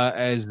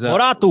as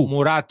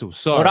Morato.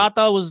 Sorry,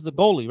 Morata was the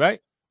goalie, right?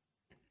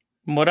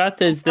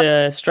 Morata is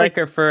the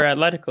striker for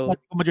Atletico.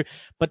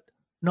 But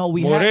no,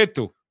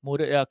 Moreto.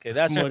 Okay,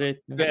 that's Moreto.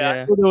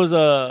 Yeah, I thought it was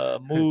a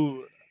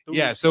move.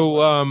 Yeah,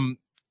 so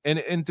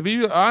and to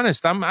be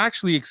honest, I'm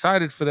actually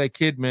excited for that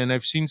kid, man.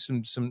 I've seen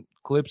some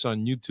clips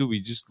on YouTube. He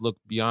just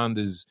looked beyond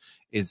his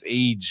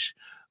age,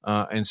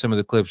 and some of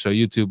the clips on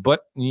YouTube.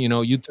 But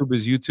YouTube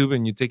is YouTube,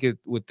 and you take it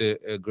with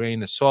a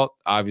grain of salt,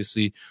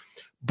 obviously.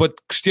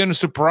 But Cristiano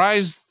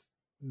surprised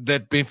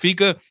that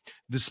Benfica,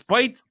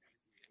 despite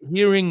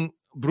hearing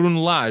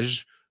Bruno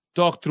Lage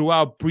talk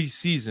throughout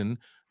preseason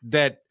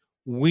that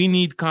we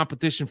need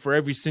competition for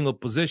every single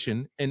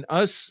position, and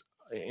us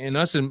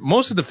and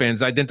most of the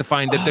fans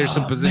identifying that there's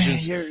some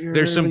positions,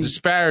 there's some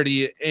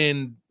disparity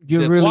in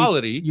the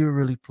quality. You're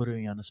really putting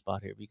me on the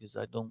spot here because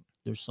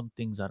there's some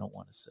things I don't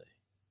want to say.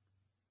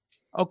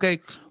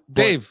 Okay,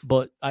 Dave.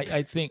 But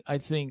I think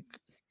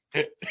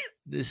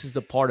this is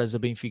the part as a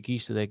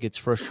Benfiquista that gets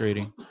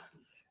frustrating.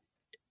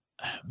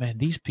 Man,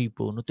 these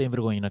people, no tem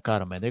vergonha na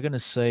cara, man. They're going to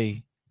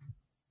say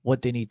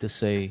what they need to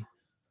say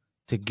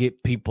to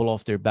get people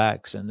off their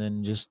backs and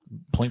then just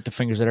point the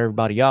fingers at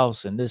everybody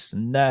else and this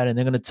and that. And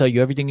they're going to tell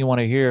you everything you want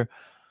to hear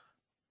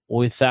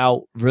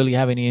without really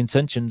having any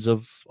intentions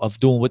of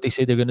doing what they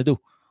say they're going to do.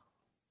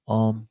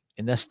 And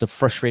that's the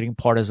frustrating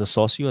part as a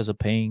socio, as a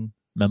paying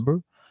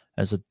member,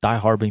 as a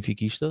diehard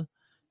Benfiquista.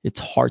 It's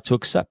hard to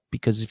accept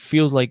because it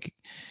feels like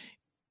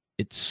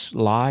it's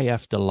lie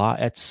after lie.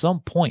 At some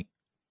point,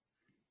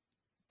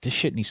 this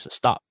shit needs to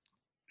stop.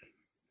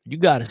 You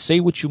got to say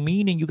what you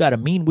mean, and you got to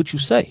mean what you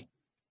say.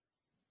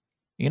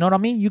 You know what I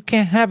mean? You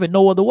can't have it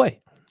no other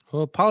way.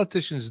 Well,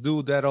 politicians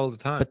do that all the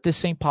time. But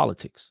this ain't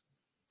politics.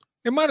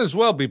 It might as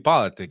well be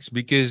politics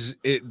because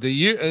an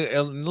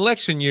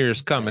election year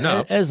is coming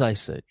up. As I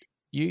said,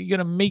 you're going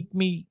to make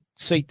me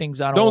say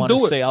things I don't want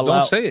to say out loud.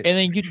 Don't say it. And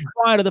then you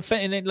try to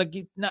defend, and then like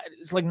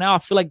it's like now I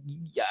feel like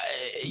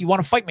you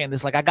want to fight me in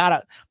this. Like I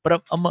gotta,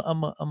 but I'm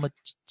gonna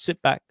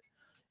sit back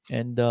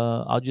and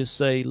I'll just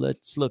say,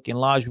 let's look. In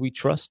Lage we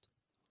trust.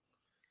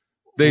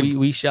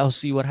 We shall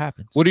see what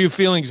happens. What are your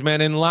feelings,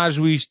 man? In Lage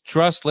we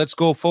trust. Let's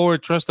go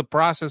forward. Trust the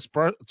process.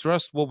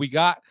 Trust what we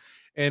got.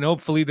 And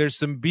hopefully there's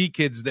some B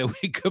kids that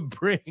we could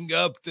bring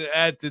up to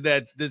add to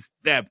this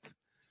depth.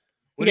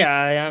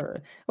 Yeah.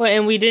 Well,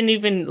 and we didn't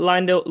even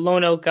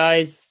loan out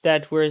guys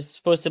that were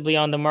supposedly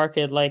on the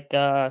market, like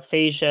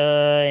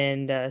Fejsa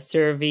and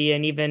Servi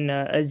and even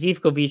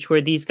Zivkovic,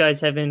 where these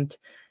guys haven't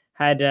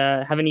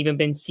even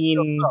been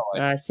seen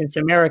since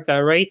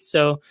America, right?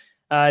 So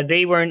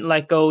they weren't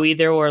let go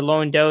either or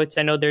loaned out.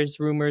 I know there's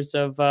rumors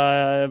of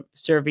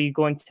Servi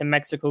going to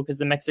Mexico because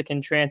the Mexican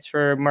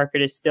transfer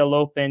market is still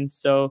open.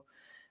 So.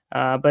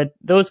 But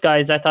those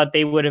guys, I thought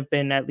they would have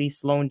been at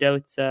least loaned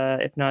out,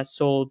 if not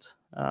sold,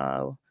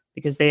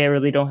 because they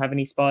really don't have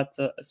any spots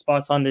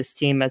on this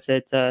team as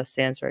it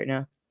stands right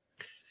now.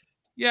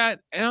 Yeah,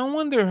 and I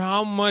wonder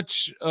how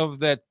much of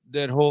that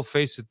whole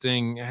Fejsa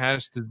thing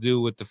has to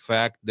do with the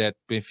fact that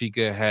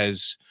Benfica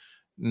has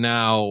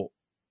now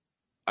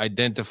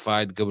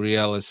identified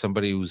Gabriel as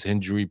somebody who's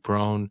injury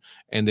prone,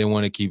 and they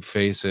want to keep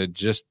Fejsa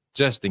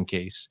just in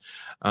case.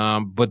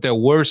 But there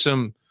were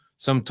some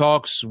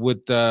talks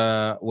with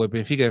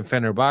Benfica and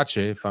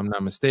Fenerbahce, if I'm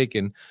not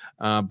mistaken.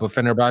 But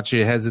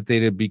Fenerbahce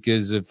hesitated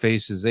because of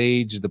Fejsa's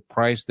age, the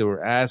price they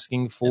were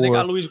asking for. And they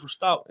got Luis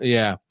Gustavo.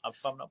 Yeah.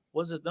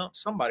 Was it them?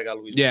 Somebody got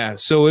Luis Yeah.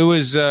 Gustavo. So it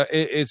was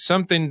it's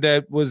something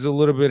that was a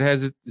little bit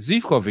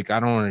Zivkovic, I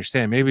don't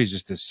understand. Maybe it's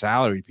just his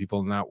salary.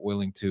 People not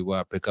willing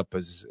to pick up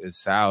his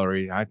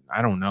salary. I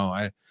don't know.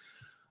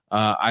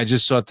 I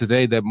just saw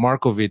today that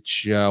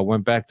Markovic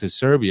went back to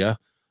Serbia.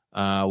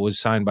 Was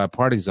signed by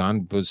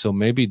Partizan, but so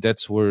maybe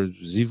that's where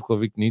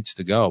Zivkovic needs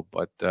to go.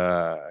 But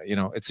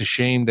it's a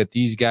shame that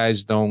these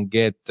guys don't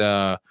get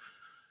the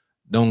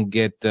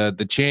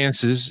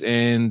chances,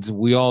 and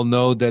we all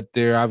know that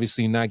they're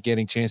obviously not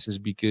getting chances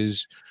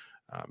because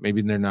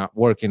maybe they're not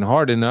working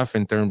hard enough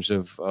in terms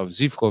of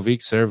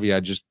Zivkovic. Servi,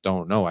 I just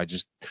don't know.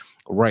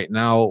 Right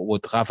now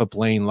with Rafa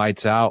playing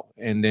lights out,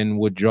 and then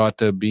with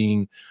Jota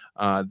being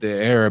the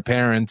heir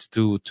apparent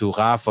to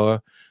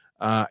Rafa.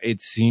 It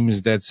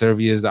seems that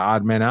Servi is the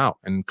odd man out.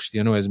 And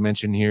Cristiano has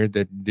mentioned here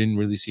that didn't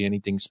really see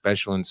anything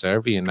special in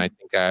Servi, and I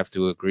think I have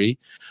to agree.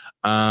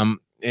 And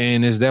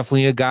is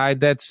definitely a guy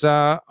that's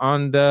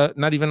on the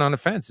not even on the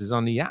fence, is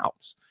on the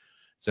outs.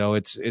 So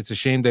it's a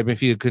shame that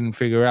Benfica couldn't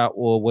figure out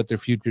what their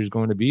future is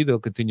going to be. They'll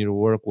continue to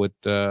work with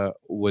Bruno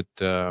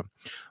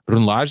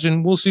Lage,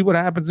 and we'll see what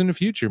happens in the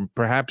future.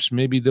 Perhaps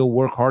maybe they'll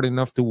work hard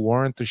enough to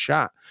warrant the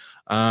shot.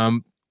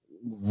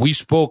 We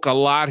spoke a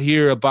lot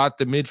here about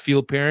the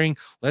midfield pairing.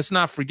 Let's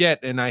not forget,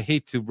 and I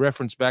hate to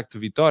reference back to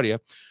Vitória,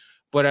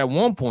 but at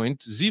one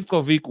point,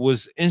 Zivkovic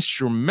was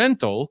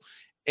instrumental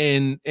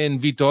in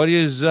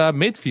Vitória's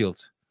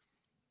midfield.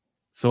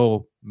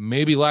 So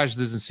maybe Lage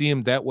doesn't see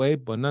him that way,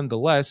 but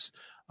nonetheless,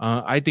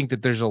 I think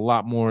that there's a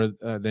lot more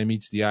that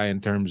meets the eye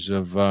in terms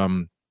of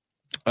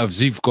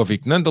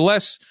Zivkovic.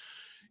 Nonetheless,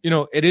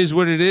 it is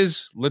what it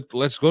is.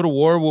 Let's go to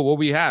war with what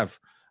we have.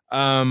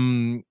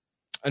 Another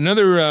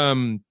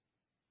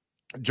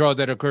draw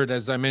that occurred,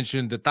 as I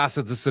mentioned, the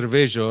Taça de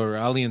Cerveja, or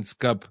Allianz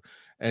Cup,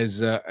 as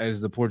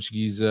the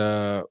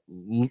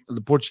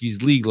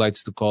Portuguese league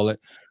likes to call it.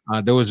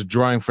 There was a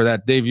drawing for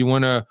that. Dave, you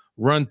want to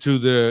run to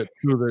the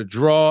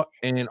draw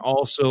and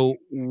also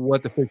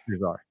what the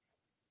fixtures are?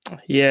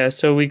 Yeah,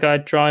 so we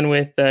got drawn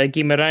with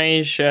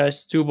Guimarães,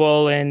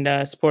 Setúbal, and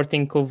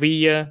Sporting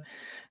Covilhã.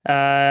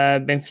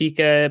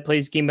 Benfica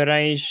plays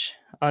Guimarães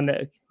on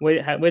the.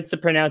 What's the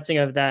pronouncing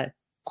of that?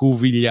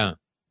 Covilhã.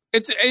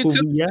 It's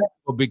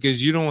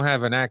because you don't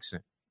have an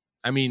accent.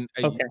 I mean,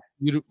 okay.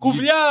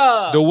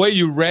 The way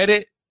you read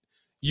it,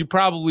 you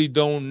probably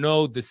don't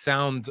know the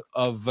sound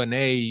of an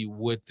A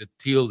with the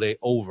tilde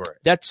over it.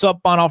 That's up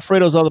on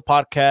Alfredo's other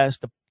podcast,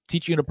 to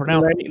teach you to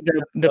pronounce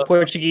the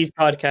Portuguese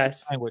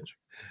podcast language.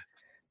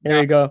 There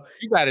you go.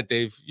 You got it,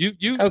 Dave.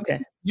 Okay.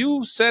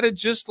 You said it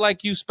just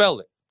like you spell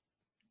it.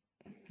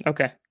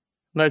 Okay.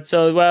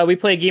 We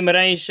play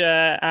Guimarães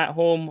at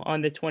home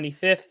on the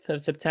 25th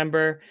of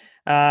September.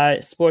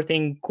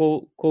 Sporting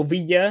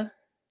Covilhã.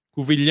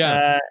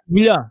 Covilhã.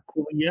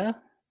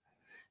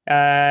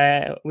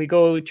 We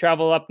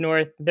travel up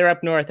north. They're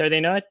up north, are they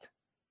not?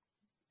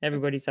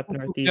 Everybody's up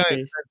north these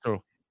days.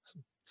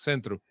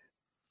 Centro.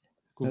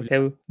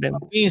 Okay.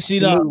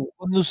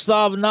 Não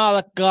sabe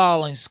nada,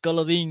 calem-se,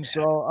 caladinho.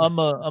 So I'm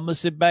gonna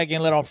sit back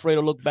and let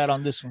Alfredo look bad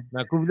on this one.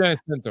 Now, Covilhã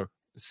Centro.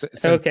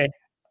 Okay.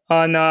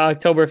 On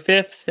October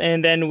 5th,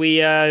 and then we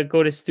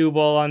go to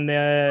Setúbal on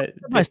the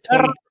That's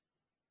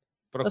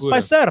by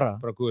Serra.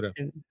 Procura.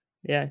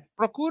 Yeah.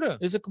 Procura.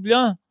 Is it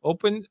Covilhã?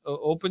 Open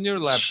your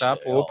laptop,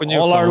 open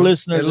your All phone, our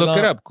listeners and look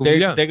it up.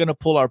 Covilhã. They're gonna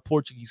pull our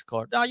Portuguese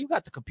card. Ah, you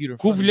got the computer.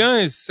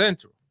 Covilhã é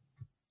centro.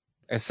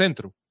 É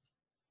centro.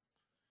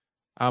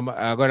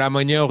 Agora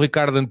amanhã o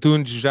Ricardo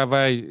Antunes já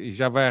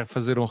vai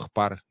fazer um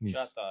reparo nisso.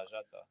 Já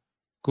tá.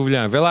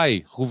 Covilhã, vê lá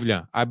aí,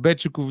 Covilhã. I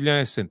bet you Covilhã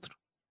é centro.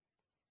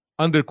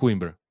 Under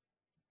Coimbra.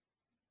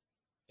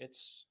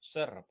 It's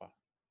Serra, pá.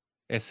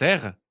 É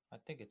Serra? I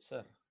think it's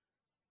Serra.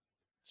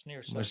 It's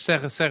near Serra.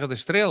 Mas Serra da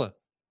Estrela?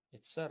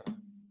 It's Serra.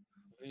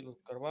 Vila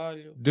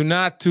Carvalho. Do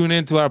not tune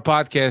into our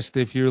podcast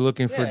if you're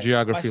looking for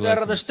geography lessons.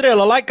 Serra da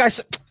Estrela, like I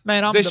said.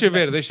 Man, deixa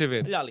ver.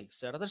 Olha ali,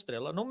 Serra da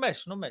Estrela. Não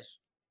mexe. Olha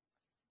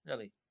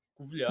ali.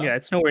 Covilhã. Yeah,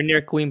 it's nowhere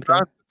near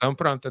Coimbra.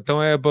 Pronto.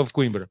 Então é above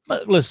Coimbra.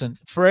 But listen,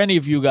 for any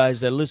of you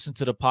guys that listen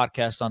to the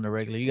podcast on the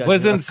regular, you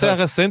guys Isn't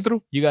Serra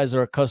Centro? You guys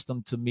are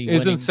accustomed to me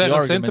Isn't winning Serra the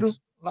arguments.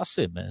 Centro? Lá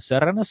sei, man.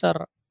 Serra na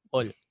Serra.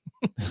 Olha,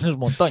 nas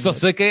montanhas. Só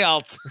sei que é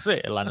alto.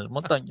 Sim, é lá nas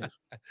montanhas.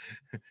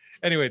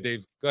 Anyway,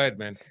 Dave, go ahead,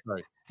 man.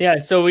 Sorry. Yeah,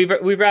 so we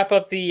wrap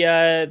up the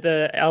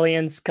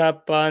Allianz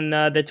Cup on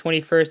the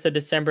 21st of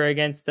December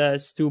against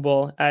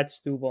Setúbal at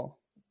Setúbal.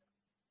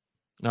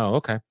 Oh,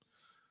 okay.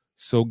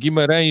 So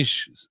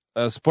Guimarães,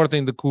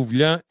 Sporting de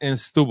Covilhã, and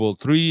Setúbal.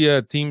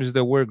 Three teams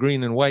that wear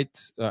green and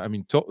white.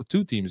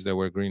 Two teams that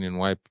wear green and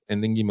white,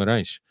 and then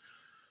Guimarães.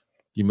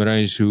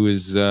 Guimarães, who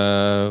is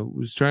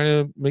who's trying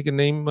to make a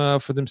name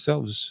for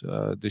themselves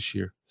this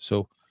year.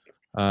 So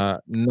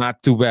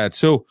not too bad.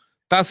 So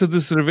Taça de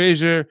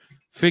Cerveja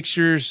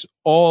fixtures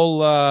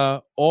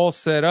all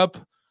set up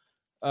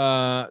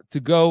to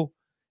go.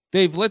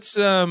 Dave, let's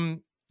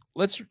run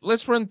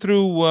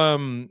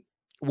through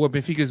what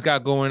Benfica's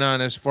got going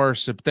on as far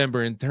as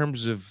September in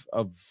terms of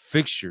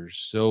fixtures.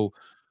 So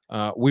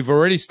we've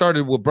already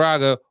started with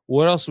Braga.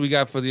 What else we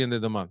got for the end of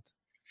the month?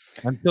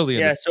 Until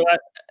the end.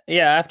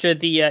 After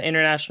the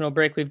international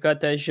break, we've got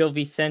the Gil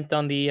Vicente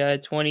on the on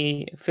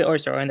the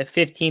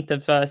 15th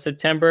of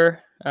September,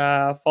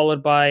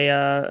 followed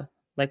by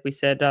like we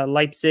said,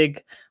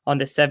 Leipzig on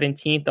the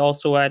 17th,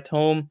 also at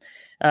home.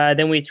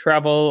 Then we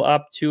travel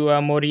up to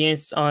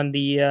Moreirense on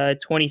the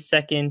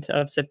 22nd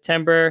of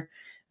September.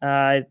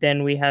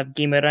 Then we have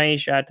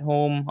Guimarães at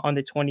home on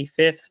the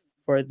 25th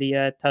for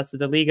the Taça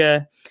da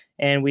Liga,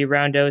 and we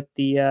round out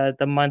the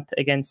month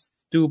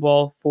against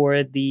Setúbal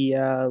for the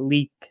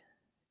league,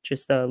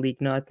 just the league,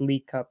 not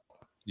League Cup.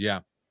 Yeah.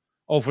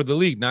 Oh, for the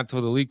league, not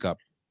for the League Cup.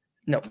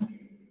 No.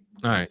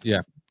 All right.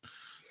 Yeah.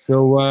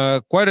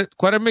 So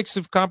quite a mix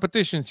of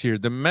competitions here.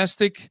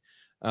 Domestic,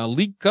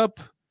 League Cup,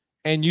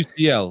 and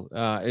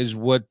UCL is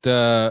what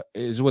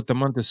the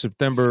month of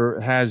September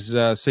has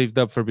saved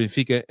up for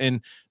Benfica.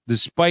 And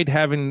despite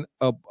having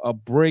a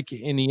break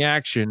in the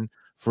action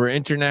for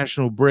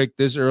international break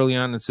this early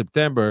on in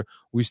September,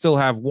 we still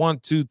have 1,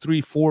 2,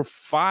 3, 4,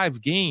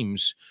 5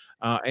 games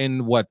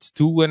in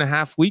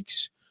 2.5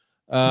 weeks.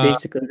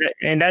 Basically,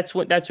 and that's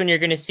when you're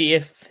going to see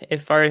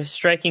if our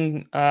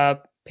striking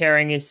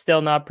pairing is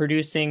still not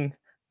producing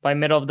by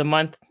middle of the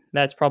month.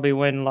 That's probably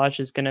when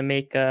Lodge is going to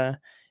make a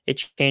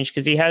change,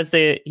 because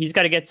he's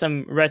got to get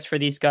some rest for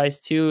these guys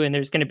too, and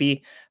there's going to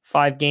be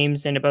 5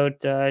 games in about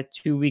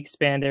 2 weeks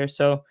span there,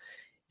 so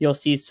you'll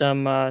see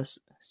some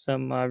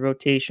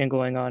rotation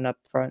going on up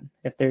front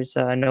if there's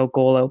no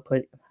goal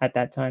output at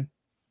that time.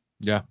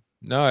 Yeah.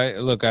 No, I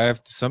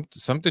have to,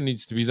 something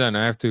needs to be done.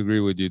 I have to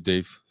agree with you,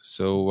 Dave.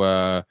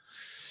 So,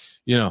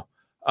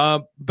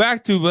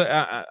 back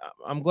to,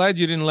 I'm glad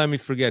you didn't let me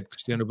forget,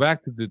 Cristiano.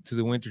 Back to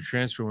the winter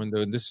transfer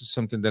window. And this is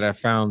something that I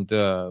found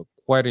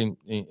quite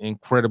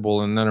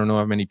incredible, and I don't know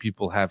how many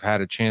people have had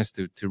a chance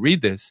to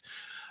read this.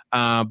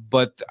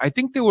 But I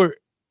think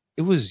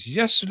it was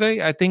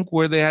yesterday, I think,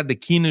 where they had the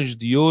Quinas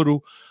de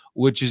Ouro,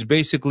 which is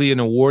basically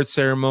an award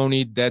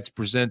ceremony that's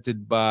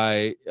presented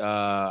by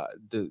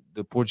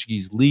the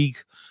Portuguese league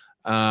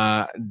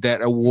that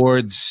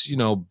awards,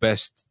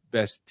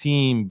 best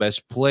team,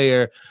 best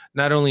player,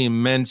 not only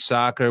in men's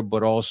soccer,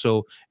 but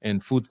also in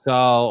futsal,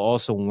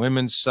 also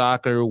women's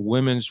soccer,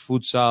 women's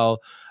futsal,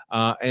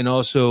 and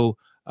also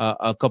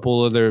a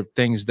couple other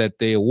things that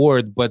they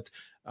award. But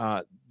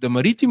the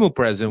Marítimo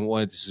president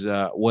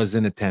was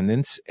in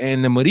attendance,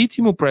 and the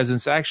Marítimo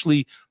president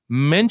actually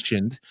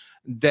mentioned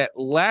that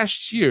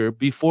last year,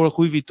 before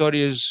Rui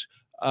Vitória's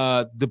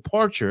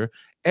departure,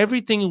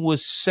 everything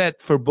was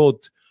set for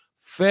both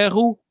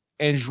Ferro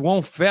and João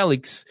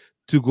Félix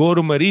to go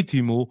to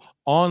Marítimo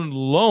on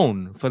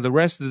loan for the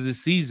rest of the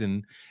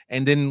season.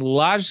 And then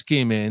Lage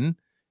came in,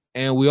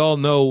 and we all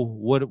know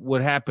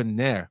what happened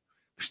there.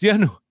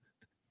 Cristiano,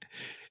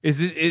 is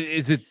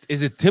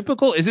it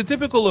typical? Is it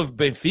typical of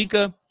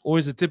Benfica, or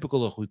is it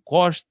typical of Rui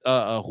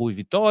Costa, Rui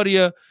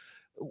Vitória?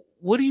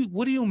 What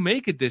do you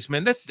make of this,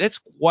 man? That's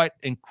quite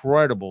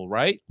incredible,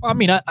 right? I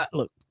mean, I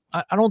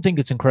don't think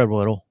it's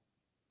incredible at all.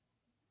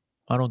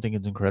 I don't think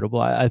it's incredible.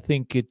 I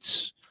think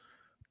it's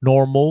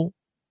normal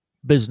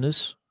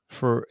business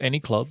for any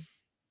club,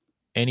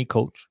 any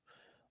coach.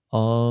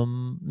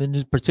 In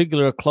this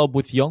particular club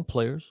with young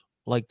players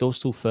like those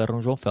two, Ferro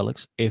and João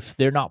Félix, if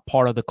they're not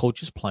part of the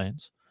coach's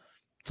plans,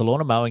 to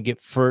loan him out and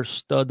get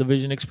first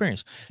division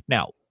experience.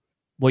 Now,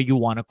 what you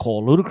want to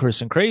call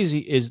ludicrous and crazy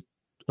is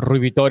Rui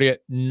Vitoria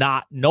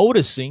not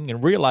noticing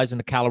and realizing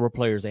the caliber of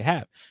players they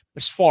have.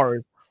 As far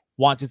as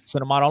wanting to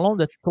send them out on loan,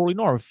 that's totally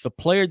normal. If a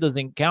player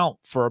doesn't count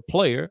for a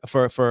player,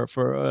 for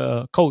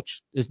a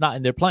coach is not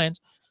in their plans,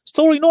 it's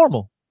totally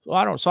normal.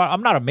 So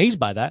I'm not amazed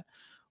by that.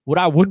 What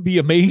I would be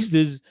amazed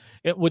is,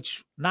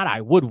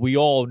 we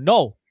all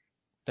know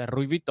that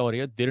Rui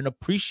Vitoria didn't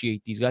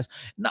appreciate these guys.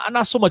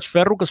 Not so much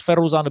Ferro, because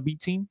Ferro was on the B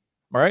team,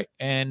 right?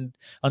 And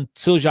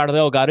until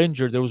Jardel got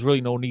injured, there was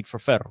really no need for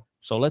Ferro.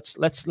 So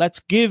let's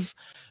give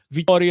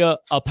Vitoria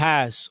a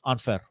pass on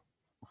Ferro.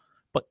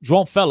 But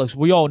João Felix,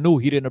 we all knew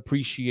he didn't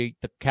appreciate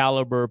the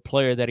caliber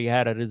player that he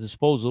had at his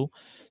disposal.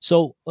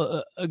 So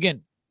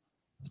again,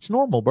 it's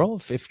normal, bro.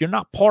 If you're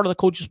not part of the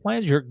coach's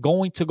plans, you're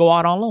going to go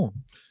out on loan.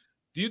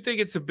 Do you think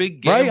it's a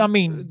big gamble? Right? I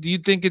mean, do you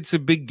think it's a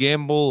big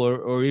gamble,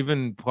 or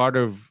even part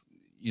of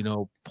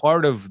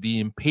the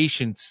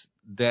impatience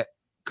that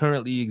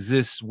currently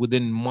exists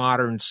within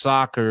modern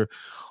soccer,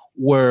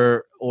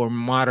 or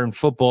modern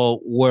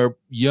football, where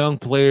young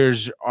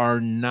players are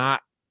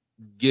not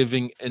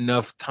giving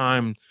enough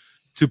time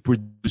to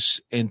produce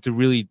and to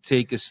really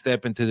take a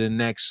step into the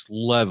next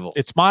level?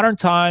 It's modern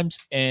times,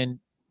 and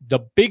the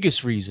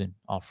biggest reason,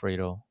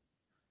 Alfredo,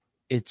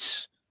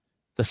 it's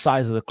the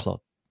size of the club,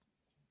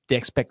 the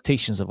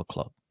expectations of a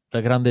club,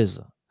 the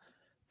grandeza.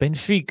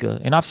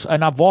 Benfica, and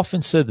I've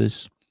often said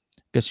this,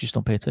 I guess you just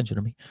don't pay attention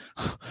to me,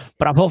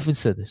 but I've often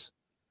said this.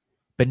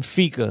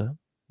 Benfica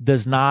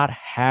does not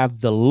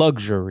have the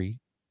luxury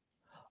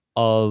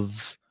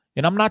of,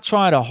 and I'm not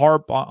trying to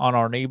harp on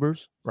our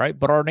neighbors, right?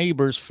 But our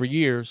neighbors for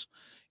years,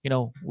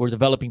 we're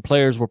developing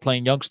players, we're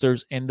playing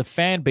youngsters, and the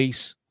fan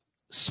base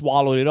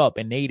swallowed it up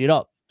and ate it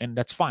up. And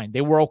that's fine.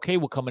 They were okay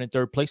with coming in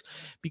third place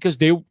because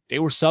they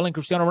were selling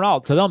Cristiano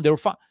Ronaldo. To them, they were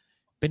fine.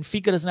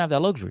 Benfica doesn't have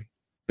that luxury.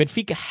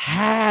 Benfica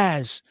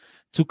has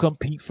to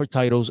compete for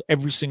titles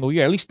every single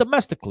year, at least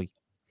domestically.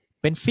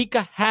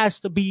 Benfica has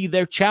to be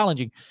there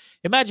challenging.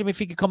 Imagine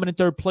Benfica coming in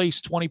third place,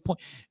 20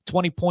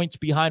 points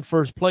behind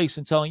first place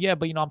and telling,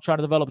 I'm trying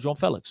to develop João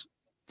Felix.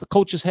 The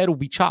coach's head will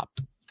be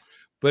chopped.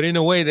 But in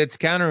a way, that's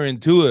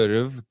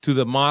counterintuitive to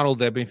the model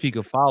that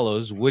Benfica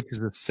follows, which is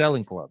a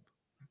selling club.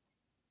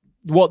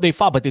 Well, they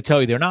follow, but they tell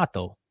you they're not,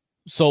 though.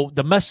 So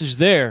the message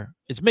there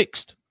is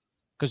mixed.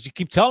 Because you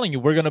keep telling you,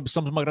 we're going to be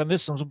somos uma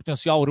grandeza, somos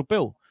potencial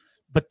europeu.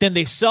 But then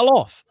they sell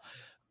off.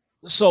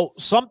 So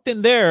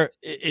something there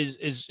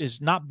is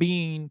not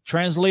being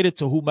translated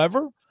to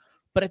whomever.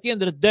 But at the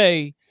end of the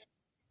day,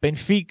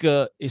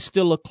 Benfica is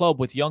still a club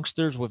with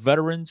youngsters, with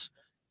veterans,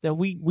 that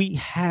we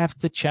have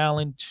to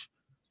challenge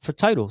for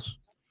titles.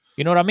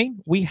 You know what I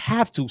mean? We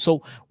have to.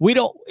 So we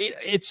don't.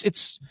 It's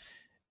just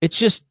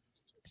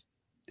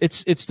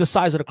the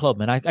size of the club,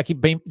 man. I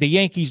keep the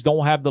Yankees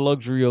don't have the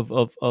luxury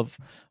of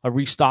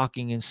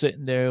restocking and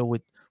sitting there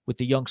with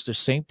the youngsters.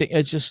 Same thing.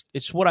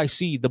 It's what I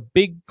see. The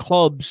big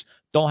clubs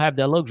don't have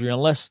that luxury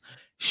unless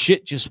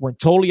shit just went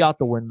totally out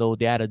the window.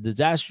 They had a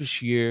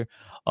disastrous year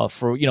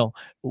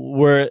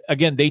where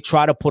again they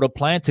try to put a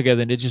plan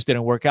together and it just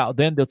didn't work out.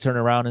 Then they'll turn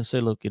around and say,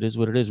 "Look, it is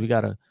what it is. We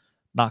got to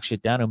knock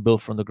shit down and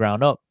build from the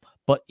ground up."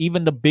 But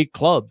even the big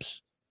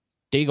clubs,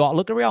 they go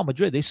look at Real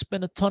Madrid. They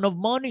spend a ton of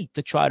money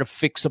to try to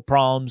fix the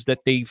problems that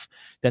they've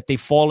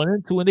fallen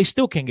into, and they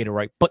still can't get it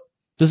right. But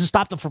doesn't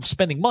stop them from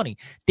spending money.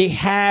 They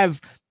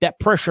have that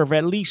pressure of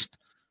at least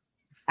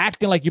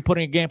acting like you're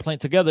putting a game plan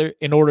together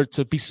in order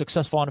to be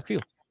successful on the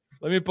field.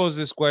 Let me pose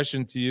this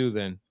question to you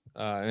then,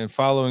 and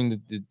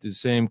following the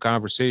same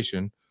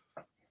conversation.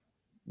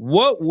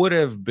 What would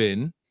have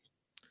been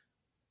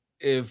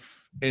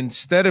if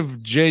instead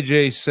of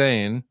JJ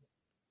saying,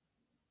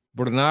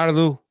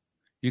 Bernardo,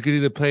 you could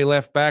either play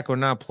left back or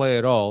not play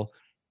at all,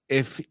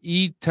 if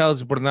he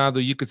tells Bernardo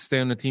you could stay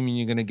on the team and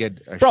you're going to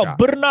get a shot?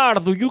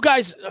 Bernardo, you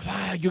guys,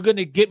 you're going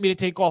to get me to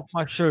take off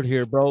my shirt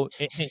here, bro.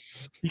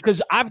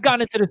 Because I've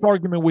gotten into this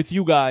argument with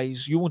you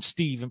guys, you and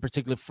Steve in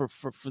particular, for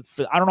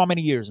I don't know how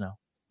many years now,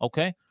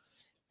 okay?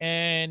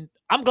 And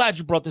I'm glad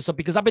you brought this up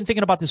because I've been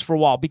thinking about this for a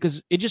while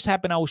because it just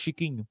happened out with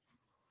Chiquinho.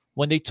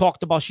 When they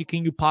talked about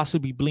Chiquinho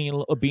possibly being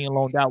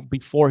loaned out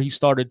before he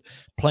started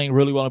playing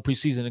really well in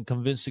preseason and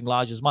convincing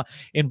Lage's mind.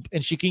 And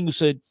Chiquinho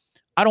said,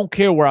 I don't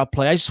care where I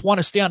play. I just want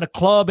to stay on the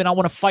club and I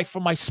want to fight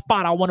for my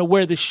spot. I want to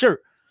wear this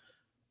shirt.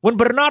 When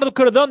Bernardo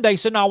could have done that, he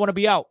said, no, I want to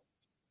be out.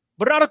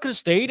 Bernardo could have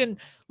stayed. And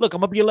look,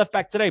 I'm going to be a left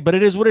back today, but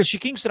it is what it is.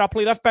 Chiquinho said, I'll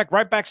play left back,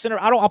 right back, center.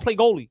 I'll play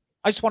goalie.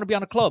 I just want to be on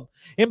the club.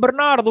 And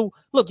Bernardo,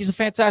 look, he's a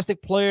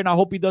fantastic player, and I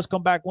hope he does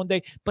come back one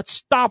day. But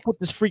stop with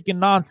this freaking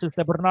nonsense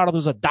that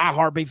Bernardo's a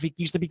diehard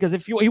Benfiquista, because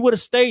if he would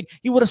have stayed,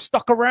 he would have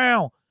stuck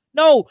around.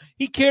 No,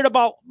 he cared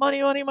about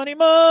money, money, money,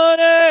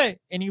 money,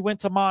 and he went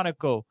to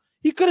Monaco.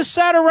 He could have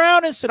sat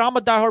around and said, I'm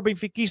a diehard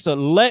Benfiquista.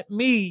 Let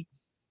me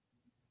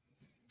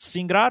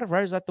singrar,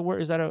 right? Is that the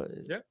word? Is that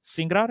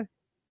singrar?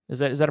 Is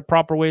that a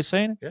proper way of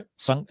saying it? Yeah.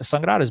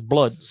 Sangrar is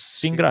blood.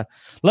 Singrar.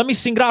 Let me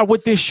singrar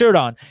with this shirt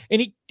on.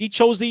 And he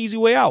chose the easy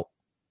way out.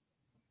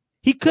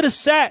 He could have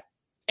sat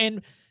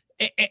and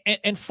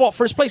fought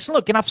first place. And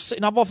look, and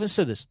I've often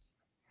said this.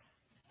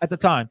 at the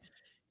time,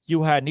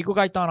 you had Nico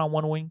Gaitan on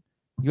one wing.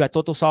 You had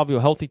Toto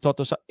Salvio, healthy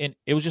Toto Salvio, and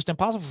it was just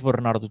impossible for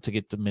Bernardo to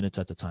get the minutes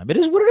at the time. It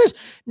is what it is.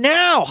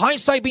 Now,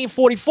 hindsight being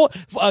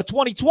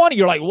 2020,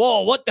 you're like,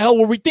 whoa, what the hell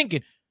were we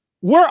thinking?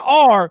 Where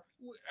are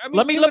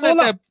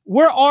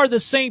the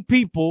same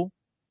people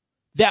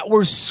that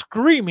were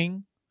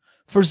screaming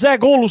for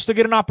Zagolus to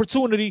get an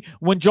opportunity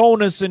when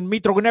Jonas and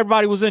Mitro and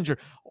everybody was injured?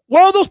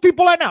 Where are those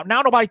people at now?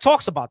 Now nobody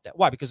talks about that.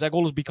 Why? Because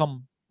Zagolus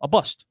become a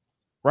bust,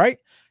 right?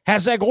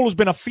 Has Zagolus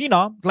been a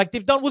phenom like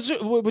they've done with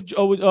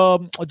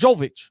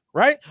Jovic,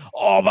 right?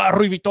 Oh, mas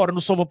Rui Vitória não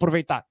soube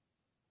aproveitar.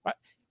 Right?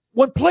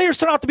 When players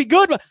turn out to be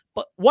good,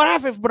 but what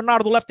happened if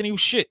Bernardo left and he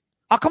was shit?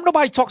 How come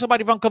nobody talks about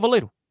Ivan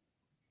Cavaleiro?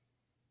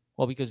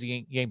 Well, because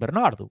he ain't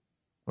Bernardo,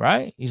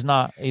 right? He's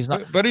not.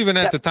 But even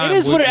at the time, it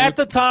is what at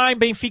the time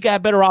Benfica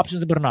had better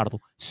options than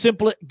Bernardo.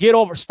 Simply get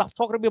over. Stop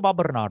talking to me about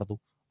Bernardo.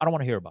 I don't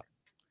want to hear about it.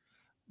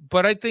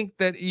 But I think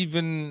that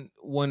even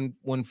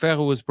when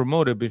Ferro was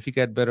promoted, Benfica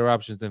had better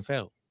options than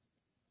Ferro.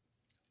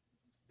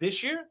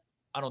 This year?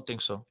 I don't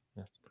think so.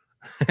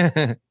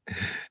 Yeah.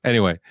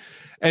 Anyway,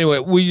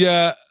 we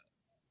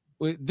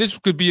this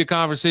could be a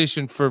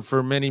conversation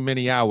for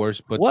many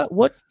hours. But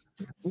what?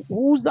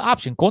 Who's the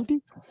option?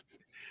 Conti?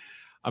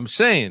 I'm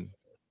saying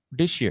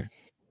this year,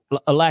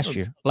 last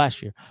year,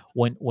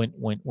 when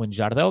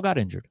Jardel got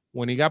injured,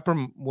 when he got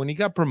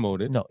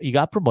promoted. No, he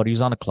got promoted. He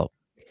was on the club.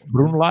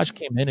 Bruno Lage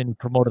came in and he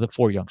promoted the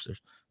 4 youngsters.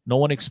 No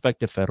one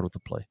expected Ferro to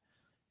play.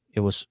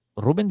 It was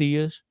Ruben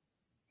Diaz.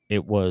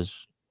 It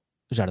was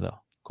Jardel.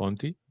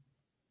 Conti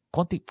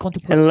and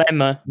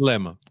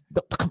Lemma.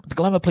 The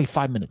Lemma played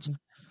 5 minutes.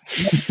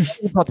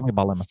 Talk to me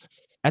about Lemma.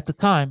 At the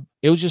time,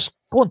 it was just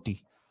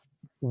Conti.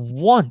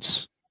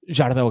 Once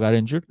Jardel got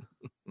injured,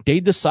 they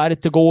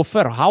decided to go with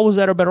Ferro. How was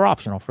that a better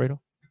option,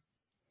 Alfredo?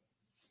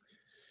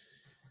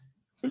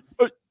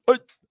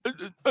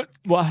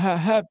 What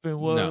happened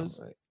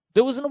was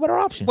there wasn't a better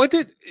option. What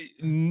did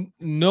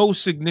no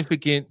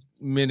significant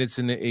minutes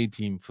in the A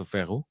team for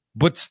Ferro?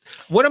 But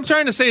what I'm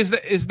trying to say is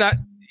that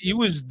he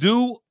was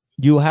due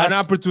an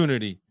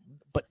opportunity.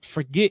 But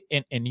forget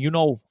and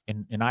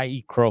I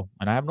eat crow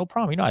and I have no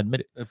problem. I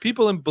admit it.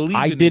 People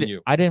believe in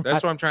you.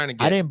 That's what I'm trying to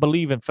get. I didn't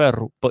believe in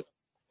Ferro, but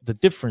the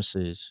difference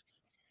is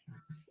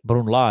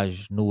Bruno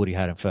Lage knew what he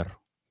had in Ferro.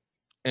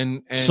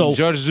 And so,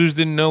 Jorge Jesus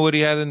didn't know what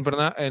he had in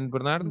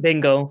Bernardo?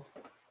 Bingo.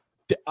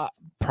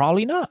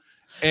 Probably not.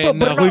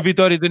 And Rui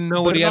Vitória didn't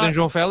know what he had in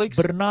João Félix?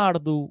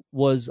 Bernardo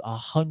was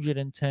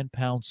 110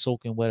 pounds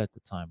soaking wet at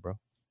the time, bro.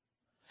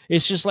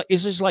 It's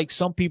just like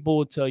some people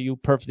will tell you,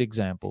 perfect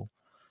example,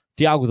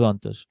 Thiago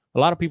Dantas. A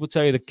lot of people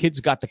tell you the kid's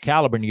got the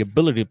caliber and the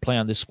ability to play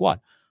on this squad.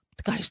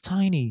 But the guy's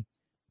tiny.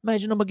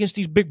 Imagine him against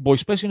these big boys,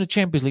 especially in the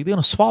Champions League. They're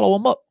going to swallow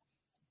him up.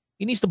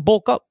 He needs to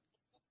bulk up.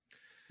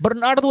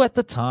 Bernardo at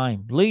the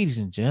time, ladies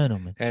and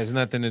gentlemen, has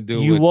nothing to do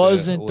with he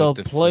wasn't the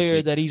player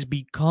physique that he's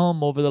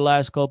become over the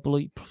last couple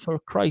of, for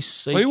Christ's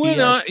sake.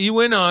 Well, he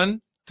went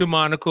on to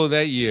Monaco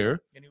that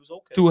year and he was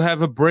okay to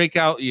have a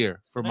breakout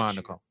year for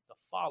Monaco. The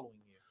following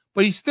year.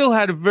 But he still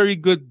had a very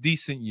good,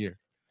 decent year.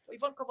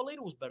 Ivan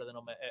Cavaleiro was better than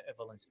him at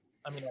Valencia.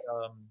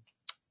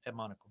 At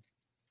Monaco.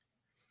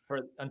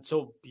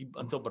 Until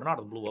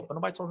Bernardo blew up. But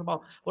nobody talking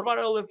about what about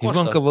Elder Costa?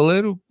 Ivan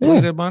Cavaleiro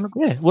played at Monaco?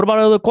 Yeah. What about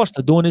Elder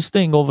Costa doing his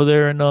thing over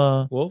there in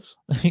Wolves?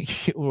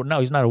 Well,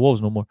 no, he's not at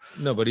Wolves no more.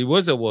 No, but he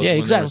was at Wolves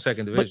when they were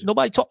second division. But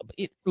nobody talk.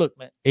 Look,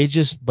 man, it's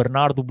just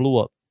Bernardo blew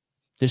up.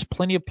 There's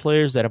plenty of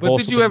players that have also.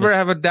 But did you ever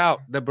have a doubt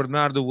that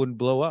Bernardo wouldn't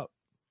blow up?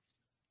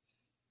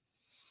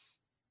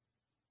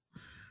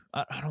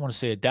 I don't want to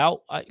say a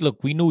doubt.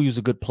 Look, we knew he was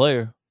a good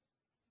player.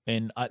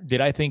 And did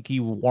I think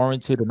he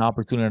warranted an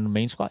opportunity in the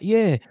main squad?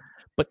 Yeah.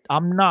 But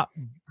I'm not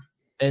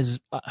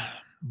as, I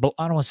don't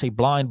want to say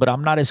blind, but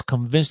I'm not as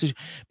convinced.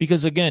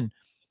 Because, again,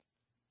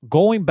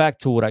 going back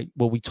to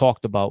what we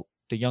talked about,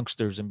 the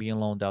youngsters and being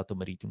loaned out to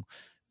Marítimo,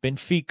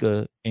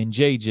 Benfica and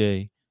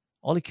JJ,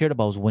 all he cared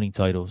about was winning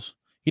titles.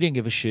 He didn't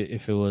give a shit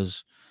if it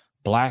was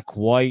black,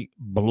 white,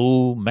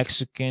 blue,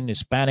 Mexican,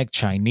 Hispanic,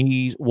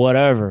 Chinese,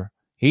 whatever.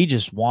 He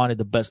just wanted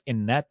the best.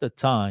 And at the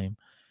time,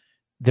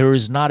 there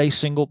is not a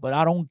single, but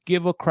I don't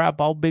give a crap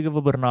how big of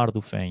a Bernardo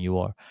fan you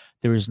are.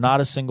 There is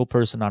not a single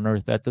person on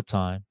earth at the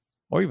time,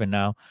 or even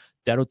now,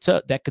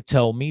 that could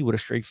tell me with a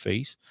straight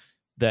face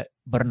that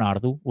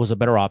Bernardo was a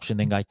better option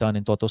than Gaitan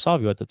and Toto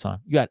Salvio at the time.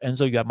 You got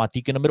Enzo, you got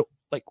Matic in the middle.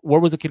 Like, where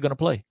was the kid going to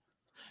play?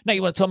 Now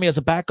you want to tell me as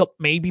a backup,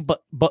 maybe,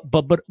 but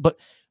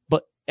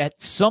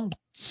at some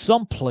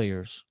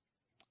players,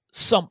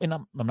 and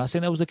I'm not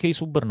saying that was the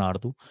case with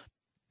Bernardo,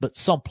 but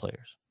some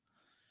players,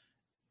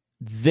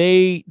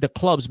 the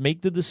clubs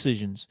make the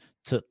decisions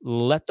to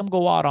let them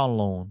go out on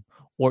loan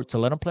or to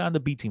let them play on the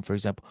B team, for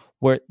example,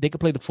 where they could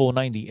play the full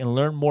 90 and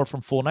learn more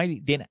from full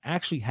 90 than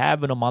actually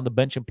having them on the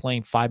bench and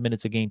playing 5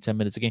 minutes a game, 10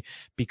 minutes a game,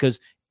 because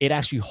it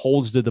actually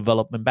holds the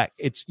development back.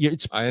 It's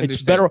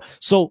better.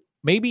 So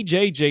maybe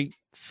JJ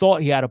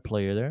thought he had a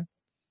player there,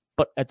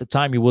 but at the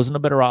time he wasn't a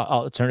better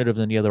alternative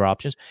than the other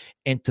options.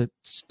 And to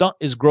stunt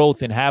his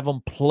growth and have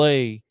him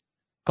play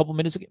a couple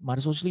minutes a game, might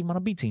as well just leave him on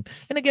a B team.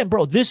 And again,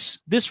 bro,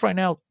 this right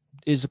now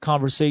is a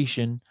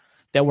conversation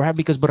that we're having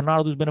because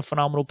Bernardo's been a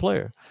phenomenal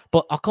player.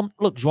 But I'll come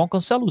look, João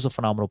Cancelo's a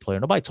phenomenal player.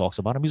 Nobody talks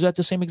about him. He's at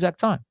the same exact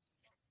time.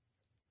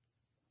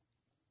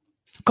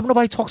 Come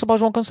nobody talks about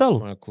João Cancelo. I'm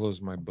gonna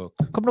close my book.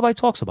 Come nobody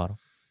talks about him.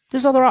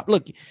 There's other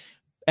look.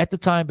 At the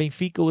time,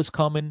 Benfica was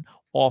coming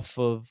off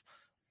of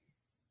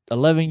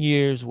 11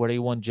 years where they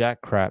won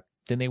jack crap.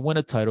 Then they win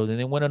a title. Then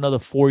they win another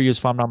 4 years,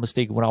 if I'm not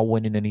mistaken, without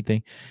winning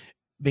anything.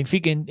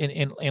 Benfica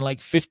in like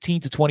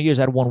 15 to 20 years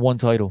had won one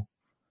title.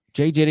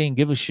 JJ didn't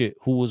give a shit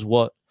who was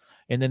what.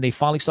 And then they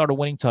finally started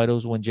winning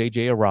titles when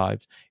JJ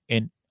arrived.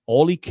 And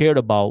all he cared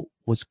about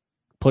was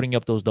putting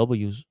up those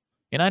W's.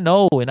 And I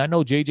know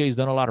JJ's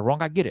done a lot of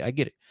wrong. I get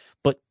it.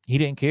 But he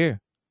didn't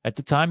care. At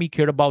the time, he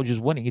cared about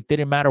just winning. It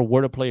didn't matter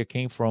where the player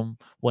came from,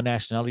 what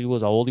nationality he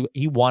was, how old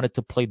he wanted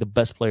to play the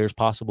best players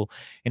possible,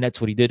 and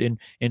that's what he did. And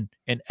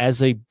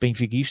as a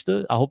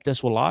Benfiquista, I hope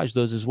that's what Lage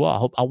does as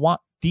well. I want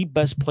the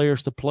best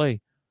players to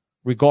play,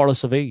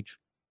 regardless of age,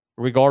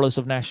 regardless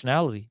of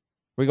nationality,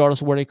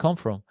 regardless of where they come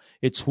from.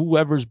 It's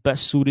whoever's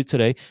best suited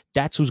today.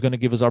 That's who's going to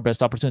give us our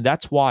best opportunity.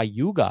 That's why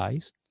you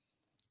guys,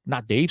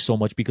 not Dave so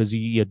much because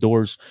he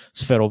adores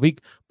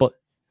Seferovic, but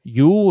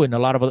you and a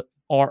lot of other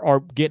are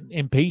getting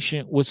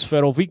impatient with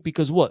Seferovic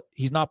because what?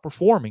 He's not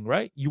performing,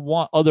 right? You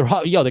want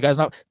the guy's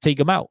not, take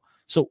him out.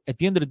 So at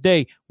the end of the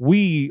day,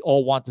 we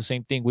all want the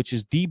same thing, which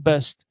is the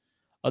best,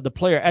 the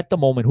player at the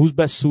moment who's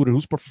best suited,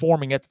 who's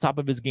performing at the top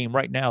of his game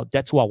right now.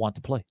 That's who I want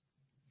to play.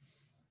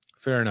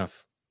 Fair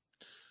enough.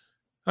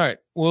 All right.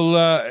 Well,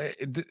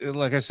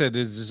 like I said,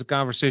 this is a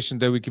conversation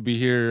that we could be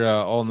here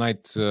all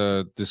night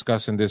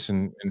discussing this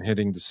and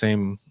hitting the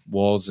same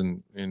walls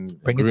and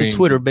bring it to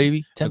Twitter,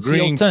 baby.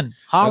 10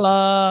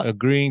 Holla.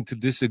 Agreeing to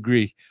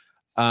disagree.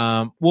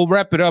 We'll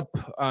wrap it up.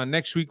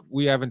 Next week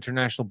we have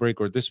international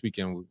break, or this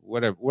weekend,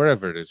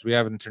 wherever it is. We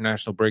have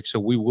international break, so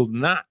we will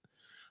not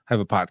have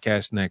a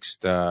podcast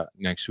next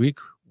week.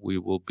 We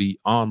will be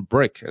on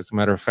break. As a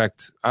matter of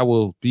fact, I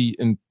will be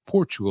in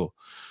Portugal.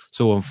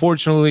 So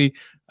unfortunately,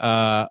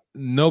 no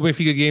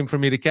Benfica game for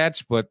me to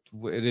catch, but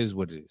it is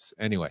what it is.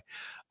 Anyway,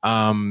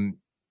 at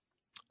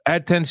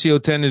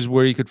 10CO10 is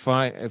where you could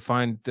find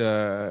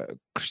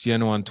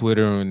Cristiano on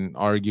Twitter and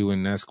argue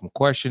and ask him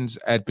questions.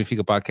 At Benfica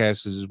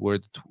Podcast is where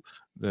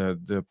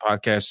the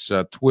podcast's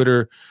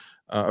Twitter,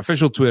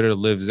 official Twitter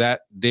lives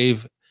at.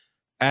 Dave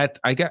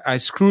I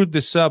screwed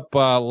this up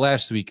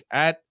last week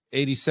at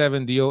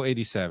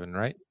 87DO87,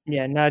 right?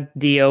 Yeah, not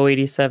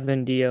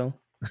DO87DO.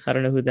 I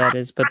don't know who that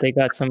is, but they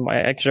got some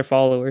extra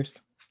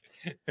followers.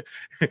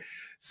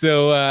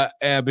 So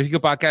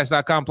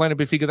BenficaPodcast.com,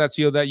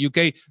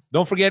 planetbenfica.co.uk.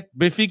 Don't forget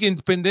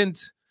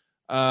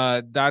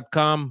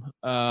BenficaIndependent.com,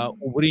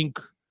 Ubrink,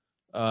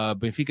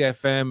 Benfica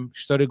FM,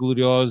 História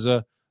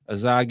Gloriosa,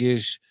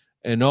 Azagues,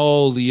 and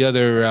all the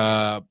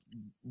other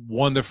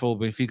wonderful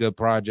Benfica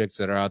projects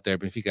that are out there.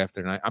 Benfica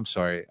After Night. I'm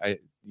sorry, I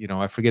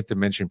forget to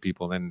mention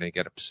people, then they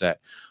get upset.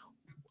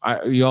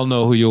 You all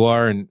know who you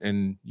are,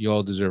 and you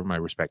all deserve my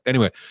respect.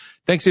 Anyway,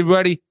 thanks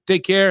everybody.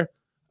 Take care.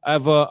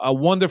 Have a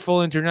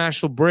wonderful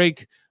international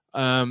break.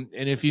 And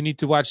if you need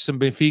to watch some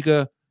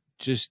Benfica,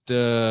 just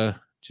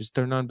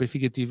turn on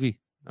Benfica TV.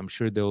 I'm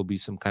sure there will be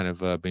some kind of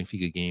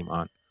Benfica game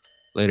on.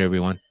 Later,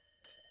 everyone.